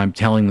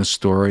telling the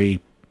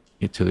story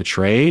to the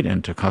trade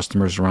and to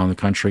customers around the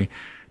country,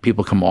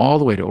 people come all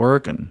the way to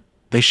Oregon.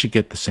 They should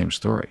get the same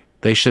story.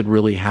 They should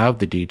really have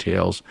the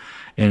details.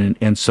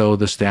 And so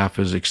the staff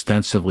is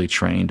extensively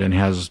trained and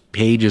has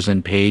pages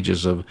and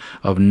pages of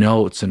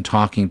notes and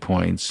talking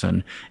points.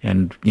 And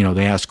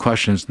they ask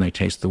questions and they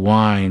taste the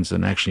wines.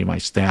 And actually my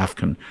staff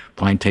can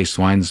blind taste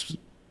wines,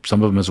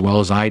 some of them as well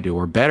as I do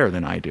or better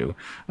than I do,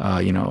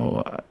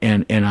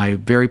 and I'm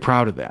very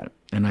proud of that.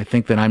 And I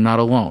think that I'm not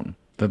alone.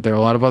 That there are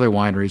a lot of other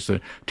wineries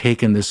that have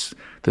taken this,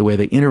 the way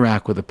they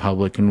interact with the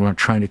public, and we're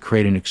trying to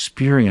create an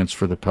experience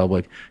for the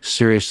public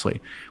seriously.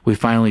 We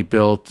finally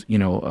built,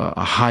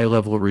 a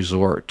high-level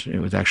resort. It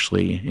was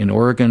actually in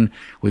Oregon.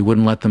 We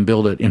wouldn't let them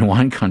build it in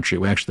wine country.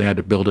 We actually had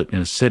to build it in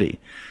a city.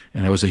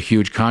 And there was a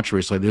huge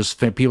controversy.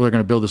 Like, people are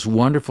going to build this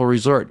wonderful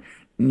resort.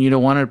 You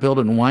don't want to build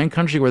it in wine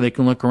country where they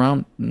can look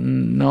around?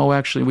 No,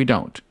 actually, we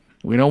don't.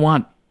 We don't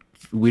want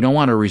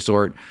a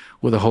resort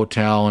with a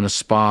hotel and a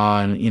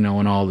spa and,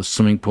 and all the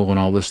swimming pool and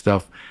all this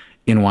stuff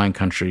in wine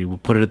country. We'll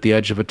put it at the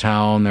edge of a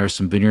town. There are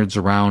some vineyards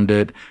around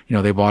it.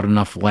 They bought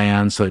enough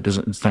land so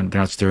they're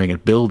not staring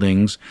at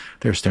buildings.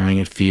 They're staring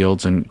at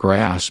fields and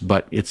grass,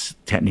 but it's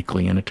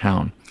technically in a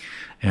town.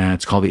 And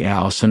it's called the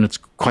Allison. It's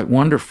quite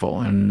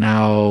wonderful. And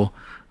now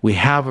we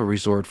have a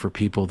resort for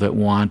people that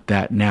want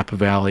that Napa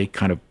Valley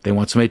they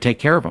want somebody to take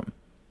care of them.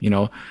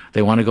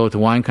 They want to go to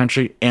wine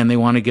country and they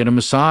want to get a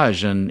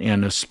massage and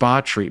a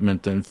spa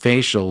treatment and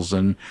facials,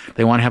 and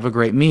they want to have a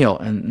great meal,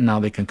 and now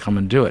they can come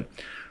and do it.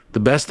 The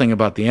best thing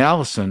about the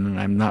Allison,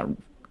 and I'm not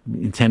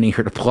intending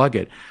here to plug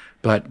it,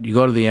 but you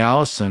go to the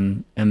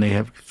Allison and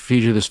they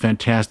feed you this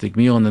fantastic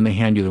meal, and then they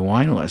hand you the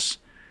wine list,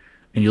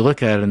 and you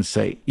look at it and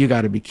say, you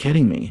got to be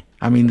kidding me.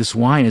 I mean, this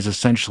wine is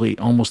essentially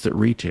almost at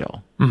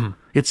retail. Mm-hmm.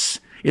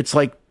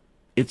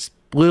 It's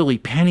literally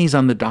pennies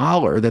on the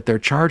dollar that they're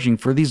charging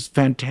for these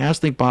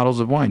fantastic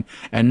bottles of wine.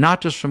 And not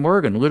just from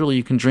Oregon. Literally,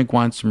 you can drink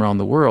wines from around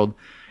the world.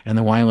 And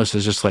the wine list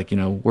is just like,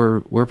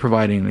 we're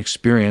providing an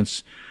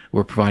experience.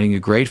 We're providing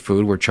you great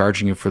food. We're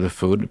charging you for the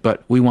food,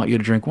 but we want you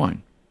to drink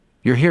wine.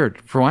 You're here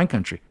for wine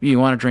country. You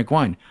want to drink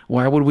wine.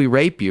 Why would we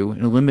rape you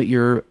and limit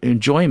your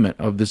enjoyment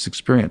of this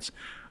experience?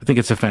 I think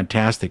it's a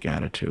fantastic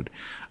attitude.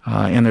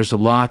 And there's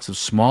lots of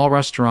small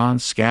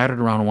restaurants scattered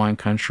around wine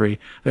country.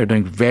 They're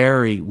doing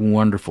very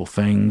wonderful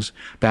things.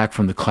 Back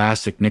from the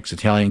classic Nick's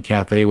Italian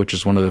Cafe, which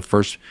is one of the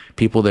first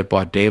people that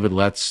bought David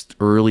Lett's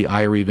early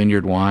Irie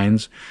Vineyard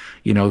wines,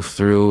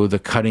 through the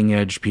cutting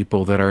edge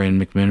people that are in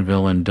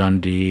McMinnville and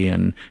Dundee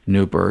and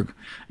Newburgh,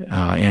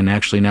 and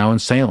actually now in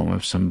Salem. We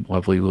have some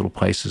lovely little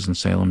places in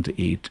Salem to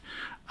eat.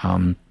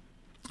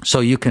 So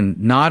you can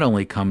not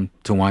only come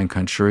to wine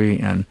country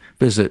and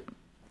visit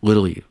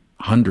literally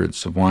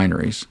hundreds of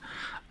wineries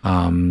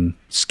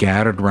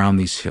scattered around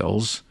these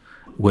hills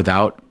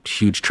without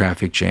huge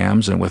traffic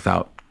jams and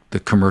without the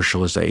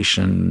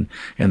commercialization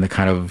and the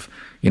kind of,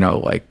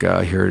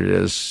 here it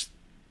is,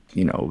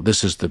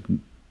 this is the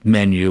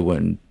menu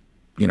and,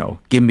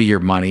 give me your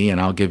money and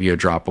I'll give you a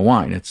drop of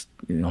wine. It's,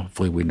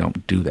 hopefully we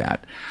don't do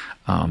that.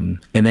 And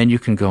then you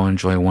can go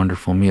enjoy a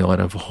wonderful meal at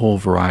a whole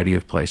variety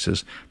of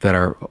places that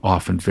are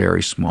often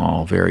very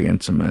small, very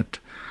intimate,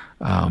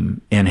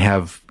 and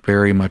have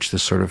very much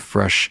this sort of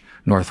fresh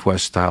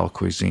Northwest style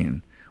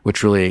cuisine,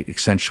 which really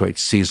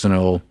accentuates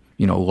seasonal,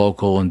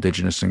 local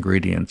indigenous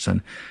ingredients.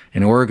 And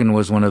Oregon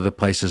was one of the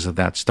places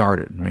that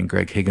started. I mean,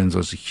 Greg Higgins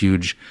was a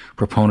huge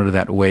proponent of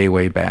that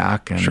way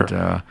back. And,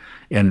 sure.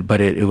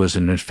 But it was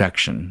an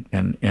infection.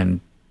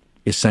 And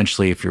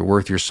essentially, if you're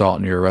worth your salt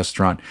and you're a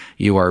restaurant,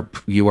 you are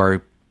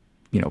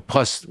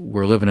plus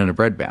we're living in a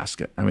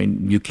breadbasket. I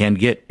mean, you can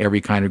get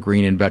every kind of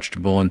green and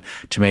vegetable and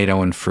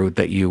tomato and fruit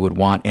that you would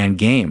want, and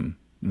game.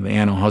 The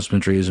animal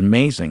husbandry is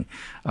amazing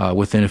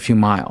within a few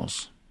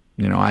miles.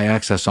 I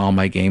access all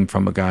my game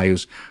from a guy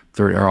who's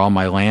all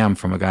my lamb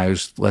from a guy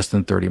who's less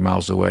than 30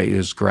 miles away,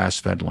 is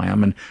grass-fed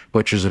lamb, and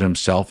butchers it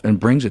himself and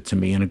brings it to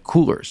me in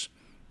coolers.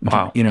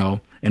 Wow.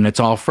 And it's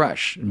all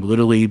fresh,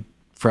 literally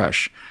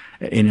fresh.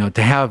 To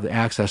have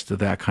access to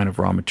that kind of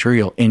raw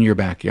material in your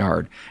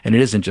backyard. And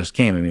it isn't just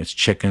game. I mean, it's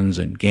chickens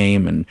and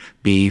game and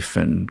beef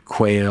and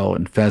quail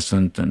and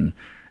pheasant and,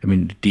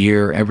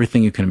 deer.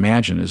 Everything you can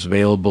imagine is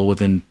available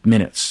within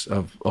minutes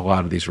of a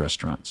lot of these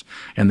restaurants.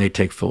 And they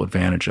take full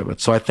advantage of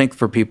it. So I think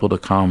for people to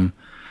come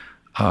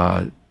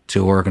to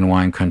Oregon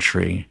wine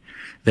country,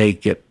 they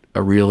get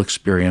a real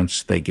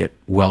experience. They get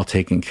well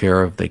taken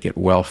care of. They get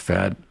well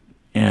fed.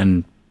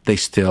 And they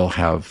still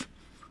have,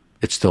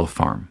 it's still a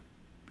farm.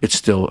 It's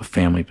still a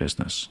family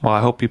business. Well, I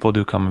hope people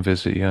do come and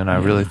visit you, and I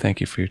really thank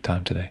you for your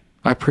time today.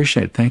 I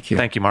appreciate it. Thank you.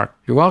 Thank you, Mark.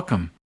 You're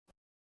welcome.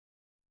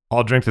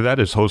 All Drink to That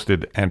is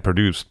hosted and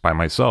produced by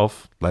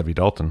myself, Levi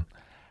Dalton.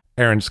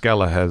 Aaron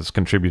Scala has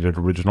contributed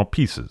original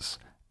pieces.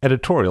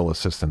 Editorial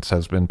assistance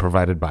has been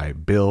provided by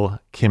Bill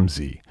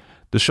Kimsey.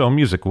 The show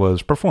music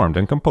was performed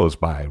and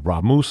composed by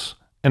Rob Moose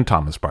and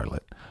Thomas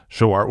Bartlett.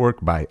 Show artwork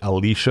by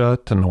Alicia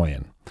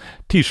Tenoyan.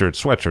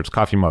 T-shirts, sweatshirts,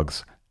 coffee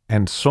mugs,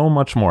 and so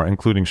much more,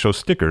 including show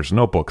stickers,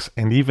 notebooks,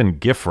 and even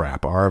gift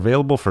wrap, are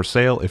available for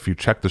sale if you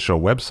check the show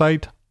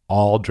website,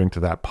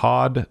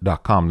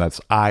 alldrinktothatpod.com. That's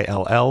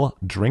ILL,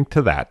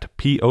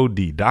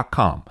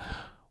 drinktothatpod.com,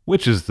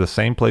 which is the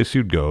same place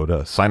you'd go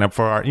to sign up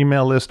for our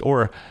email list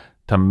or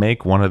to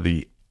make one of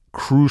the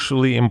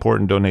crucially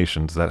important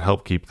donations that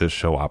help keep this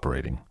show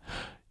operating.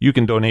 You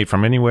can donate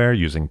from anywhere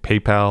using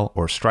PayPal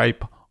or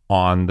Stripe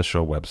on the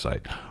show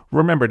website.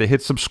 Remember to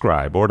hit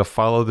subscribe or to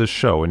follow this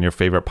show in your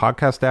favorite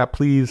podcast app,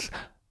 please.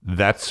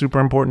 That's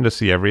super important to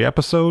see every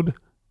episode.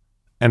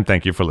 And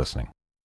thank you for listening.